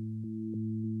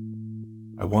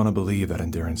 I want to believe that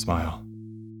endearing smile.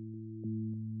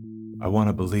 I want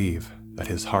to believe that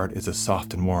his heart is as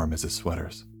soft and warm as his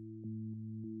sweaters.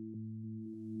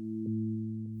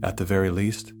 At the very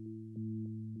least,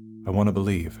 I want to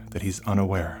believe that he's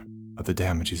unaware of the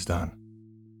damage he's done.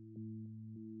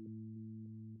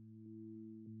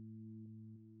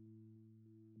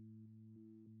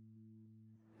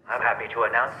 I'm happy to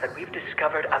announce that we've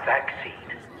discovered a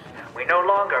vaccine. We no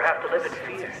longer have to live in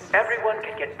fear. Everyone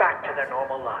can get back to their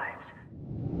normal lives.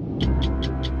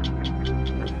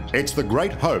 It's the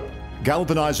great hope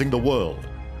galvanizing the world.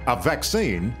 A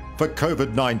vaccine for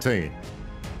COVID-19.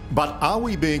 But are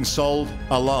we being sold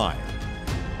a lie?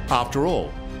 After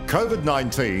all,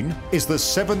 COVID-19 is the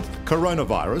 7th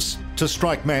coronavirus to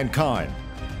strike mankind,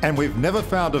 and we've never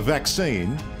found a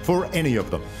vaccine for any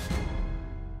of them.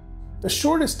 The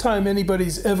shortest time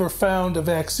anybody's ever found a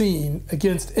vaccine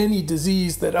against any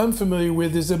disease that I'm familiar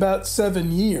with is about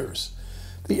 7 years.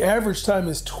 The average time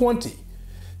is 20.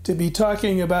 To be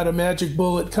talking about a magic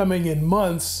bullet coming in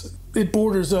months, it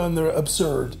borders on the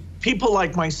absurd. People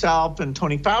like myself and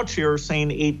Tony Fauci are saying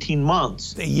 18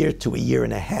 months. A year to a year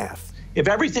and a half. If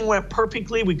everything went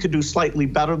perfectly, we could do slightly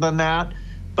better than that.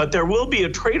 But there will be a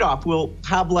trade-off. We'll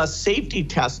have less safety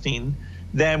testing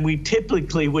than we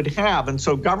typically would have. And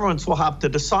so governments will have to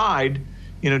decide,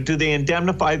 do they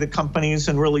indemnify the companies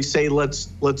and really say, let's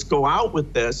go out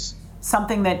with this?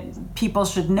 Something that people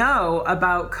should know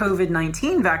about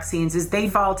COVID-19 vaccines is they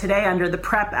fall today under the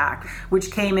PrEP Act,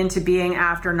 which came into being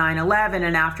after 9/11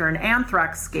 and after an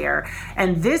anthrax scare.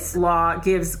 And this law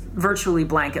gives virtually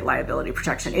blanket liability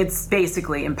protection. It's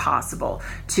basically impossible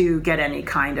to get any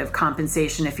kind of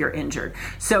compensation if you're injured.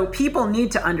 So people need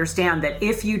to understand that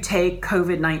if you take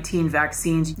COVID-19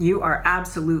 vaccines, you are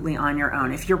absolutely on your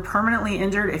own. If you're permanently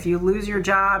injured, if you lose your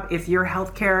job, if your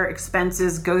healthcare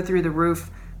expenses go through the roof,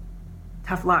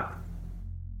 tough luck.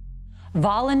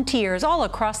 Volunteers all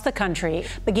across the country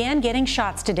began getting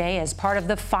shots today as part of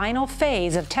the final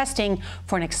phase of testing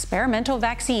for an experimental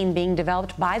vaccine being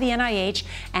developed by the NIH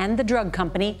and the drug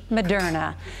company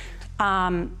Moderna.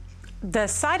 The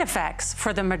side effects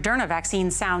for the Moderna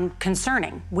vaccine sound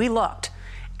concerning. We looked.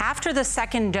 After the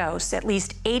second dose, at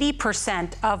least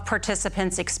 80% of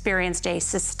participants experienced a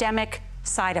systemic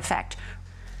side effect.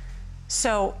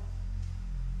 So,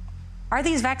 are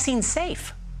these vaccines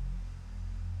safe?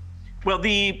 Well,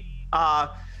 the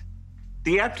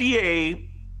FDA,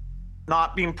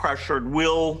 not being pressured,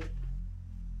 will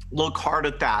look hard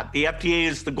at that. The FDA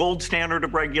is the gold standard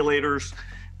of regulators,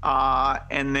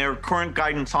 and their current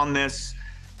guidance on this,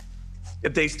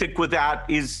 if they stick with that,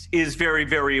 is very,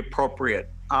 very appropriate.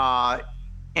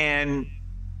 And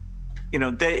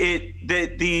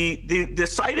the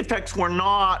side effects were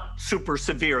not super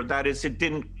severe. That is, it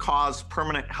didn't cause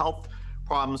permanent health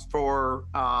problems for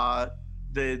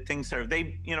the things there.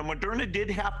 Moderna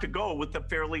did have to go with a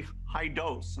fairly high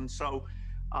dose. And so,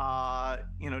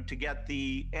 to get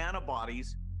the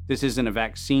antibodies. This isn't a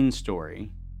vaccine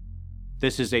story.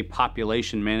 This is a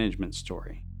population management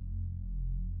story.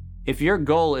 If your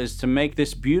goal is to make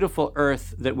this beautiful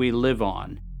earth that we live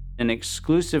on an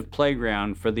exclusive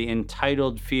playground for the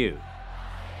entitled few,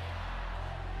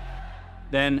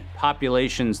 then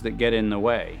populations that get in the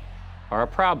way are a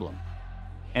problem.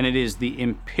 And it is the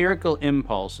empirical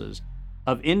impulses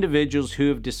of individuals who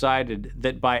have decided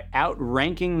that by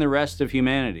outranking the rest of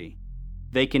humanity,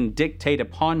 they can dictate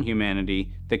upon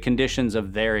humanity the conditions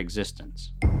of their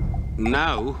existence.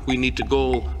 Now we need to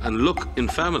go and look in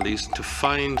families to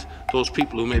find those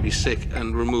people who may be sick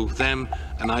and remove them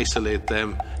and isolate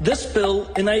them. This bill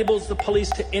enables the police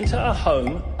to enter a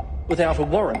home without a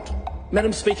warrant.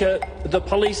 Madam Speaker, the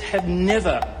police have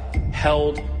never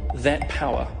held that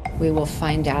power. We will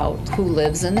find out who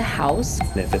lives in the house.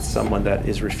 If it's someone that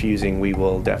is refusing, we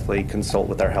will definitely consult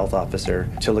with our health officer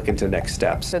to look into next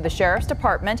steps. So the Sheriff's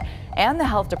Department and the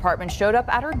Health Department showed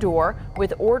up at her door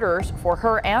with orders for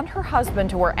her and her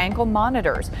husband to wear ankle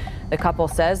monitors. The couple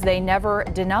says they never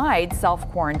denied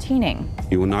self-quarantining.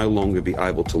 You will no longer be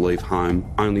able to leave home.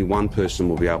 Only one person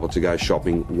will be able to go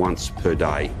shopping once per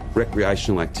day.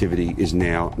 Recreational activity is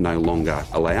now no longer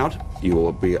allowed. You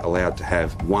will be allowed to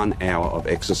have 1 hour of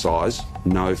exercise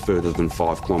no further than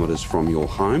 5 kilometres from your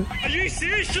home. Are you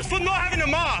serious? Just for not having a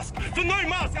mask? For no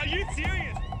mask? Are you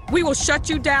serious? We will shut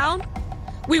you down.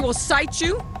 We will cite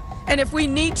you. And if we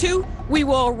need to, we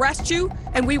will arrest you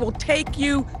and we will take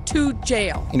you to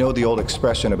jail. You know the old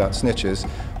expression about snitches?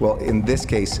 Well, in this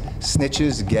case,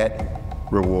 snitches get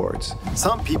rewards.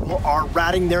 Some people are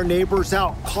ratting their neighbors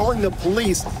out, calling the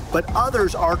police, but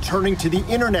others are turning to the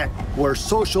internet, where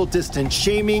social distance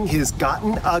shaming has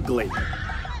gotten ugly.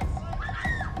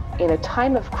 In a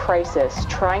time of crisis,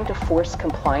 trying to force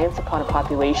compliance upon a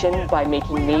population by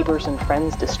making neighbors and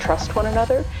friends distrust one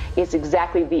another is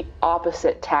exactly the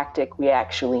opposite tactic we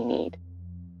actually need.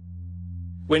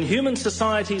 When human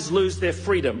societies lose their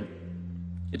freedom,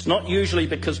 it's not usually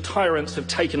because tyrants have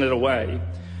taken it away.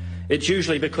 It's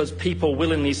usually because people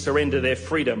willingly surrender their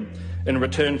freedom in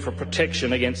return for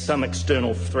protection against some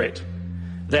external threat.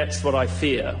 That's what I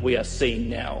fear we are seeing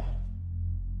now.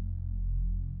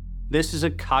 This is a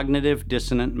cognitive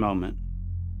dissonant moment,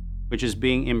 which is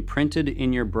being imprinted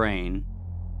in your brain,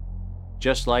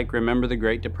 just like remember the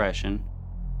Great Depression,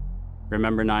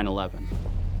 remember 9/11.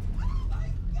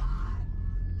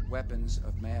 Weapons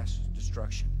of mass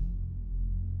destruction.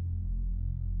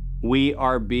 We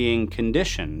are being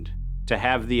conditioned to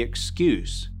have the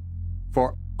excuse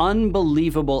for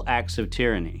unbelievable acts of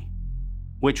tyranny,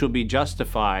 which will be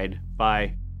justified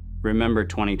by remember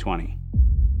 2020.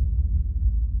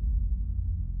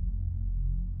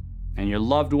 And your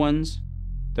loved ones,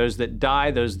 those that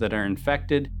die, those that are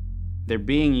infected, they're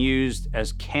being used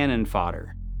as cannon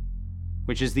fodder,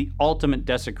 which is the ultimate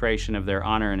desecration of their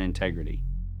honor and integrity.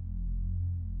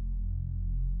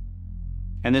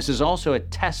 And this is also a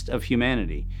test of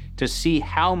humanity, to see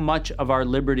how much of our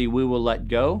liberty we will let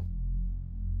go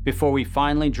before we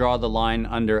finally draw the line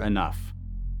under enough.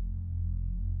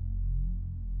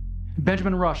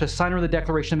 Benjamin Rush, a signer of the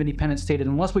Declaration of Independence, stated,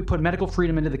 unless we put medical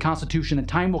freedom into the Constitution, a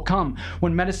time will come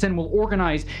when medicine will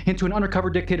organize into an undercover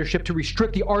dictatorship to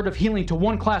restrict the art of healing to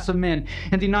one class of men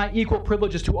and deny equal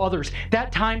privileges to others.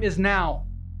 That time is now.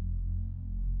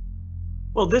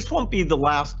 Well, this won't be the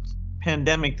last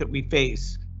pandemic that we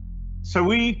face. So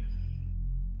we,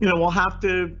 we'll have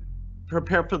to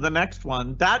prepare for the next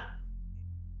one. That,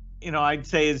 I'd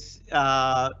say is,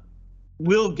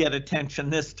 will get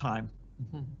attention this time.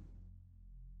 Mm-hmm.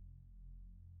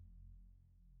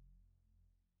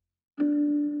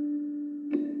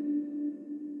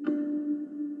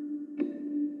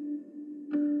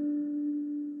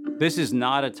 This is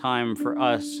not a time for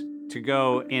us to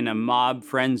go in a mob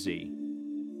frenzy,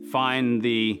 find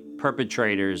the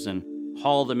perpetrators and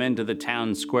haul them into the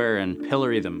town square and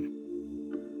pillory them.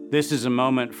 This is a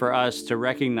moment for us to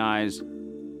recognize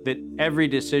that every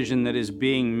decision that is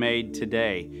being made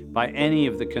today by any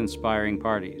of the conspiring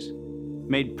parties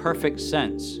made perfect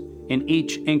sense in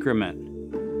each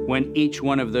increment when each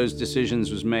one of those decisions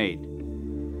was made.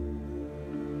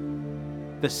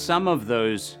 The sum of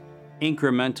those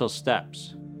incremental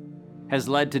steps has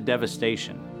led to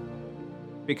devastation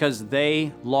because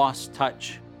they lost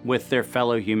touch with their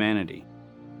fellow humanity.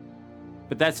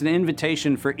 But that's an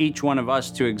invitation for each one of us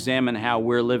to examine how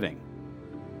we're living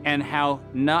and how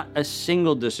not a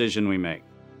single decision we make,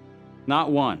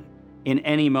 not one, in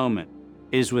any moment,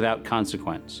 is without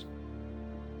consequence.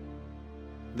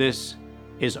 This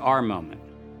is our moment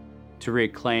to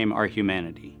reclaim our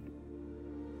humanity.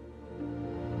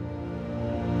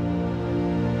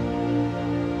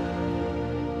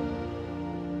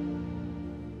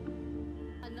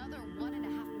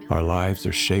 Our lives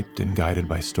are shaped and guided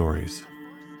by stories.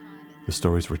 The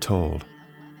stories we're told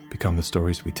become the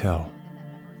stories we tell.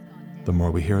 The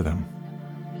more we hear them,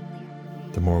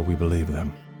 the more we believe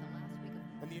them.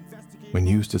 When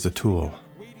used as a tool,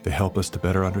 they help us to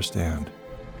better understand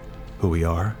who we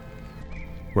are,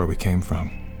 where we came from,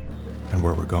 and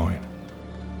where we're going.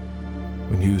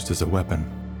 When used as a weapon,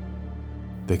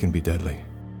 they can be deadly.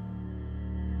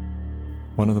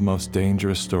 One of the most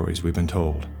dangerous stories we've been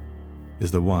told is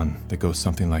the one that goes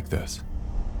something like this.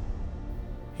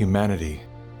 Humanity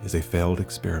is a failed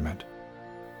experiment.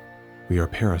 We are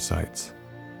parasites,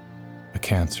 a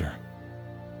cancer,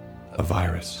 a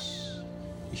virus.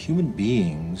 Human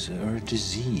beings are a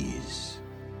disease.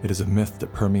 It is a myth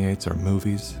that permeates our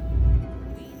movies,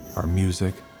 our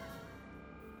music,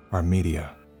 our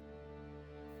media,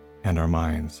 and our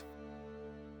minds.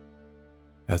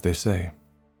 As they say,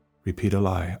 repeat a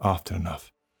lie often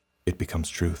enough, it becomes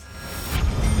truth.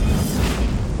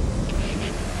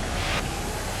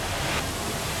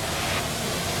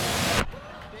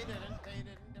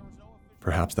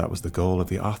 Perhaps that was the goal of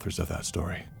the authors of that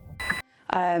story.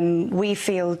 We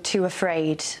feel too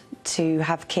afraid to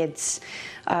have kids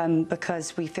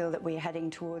because we feel that we're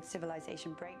heading towards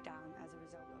civilization breakdown as a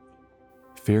result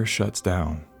of Fear shuts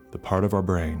down the part of our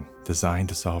brain designed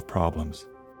to solve problems.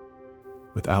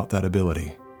 Without that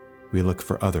ability, we look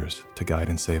for others to guide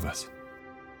and save us.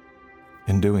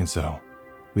 In doing so,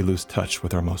 we lose touch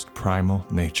with our most primal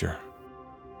nature.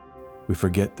 We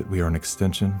forget that we are an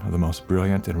extension of the most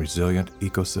brilliant and resilient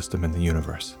ecosystem in the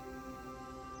universe.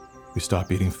 We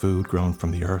stop eating food grown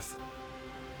from the earth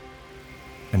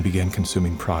and begin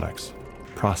consuming products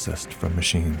processed from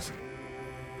machines.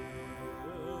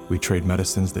 We trade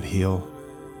medicines that heal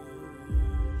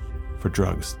for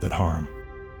drugs that harm.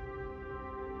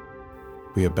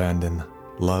 We abandon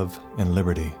love and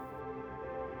liberty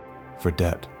for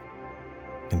debt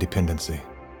and dependency.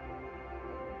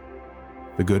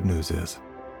 The good news is,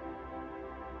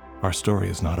 our story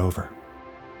is not over.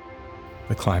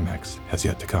 The climax has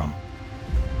yet to come.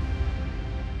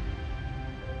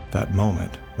 That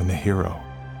moment when the hero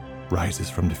rises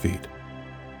from defeat,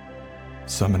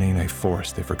 summoning a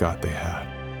force they forgot they had.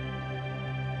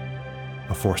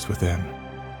 A force within,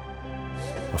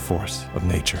 a force of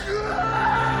nature.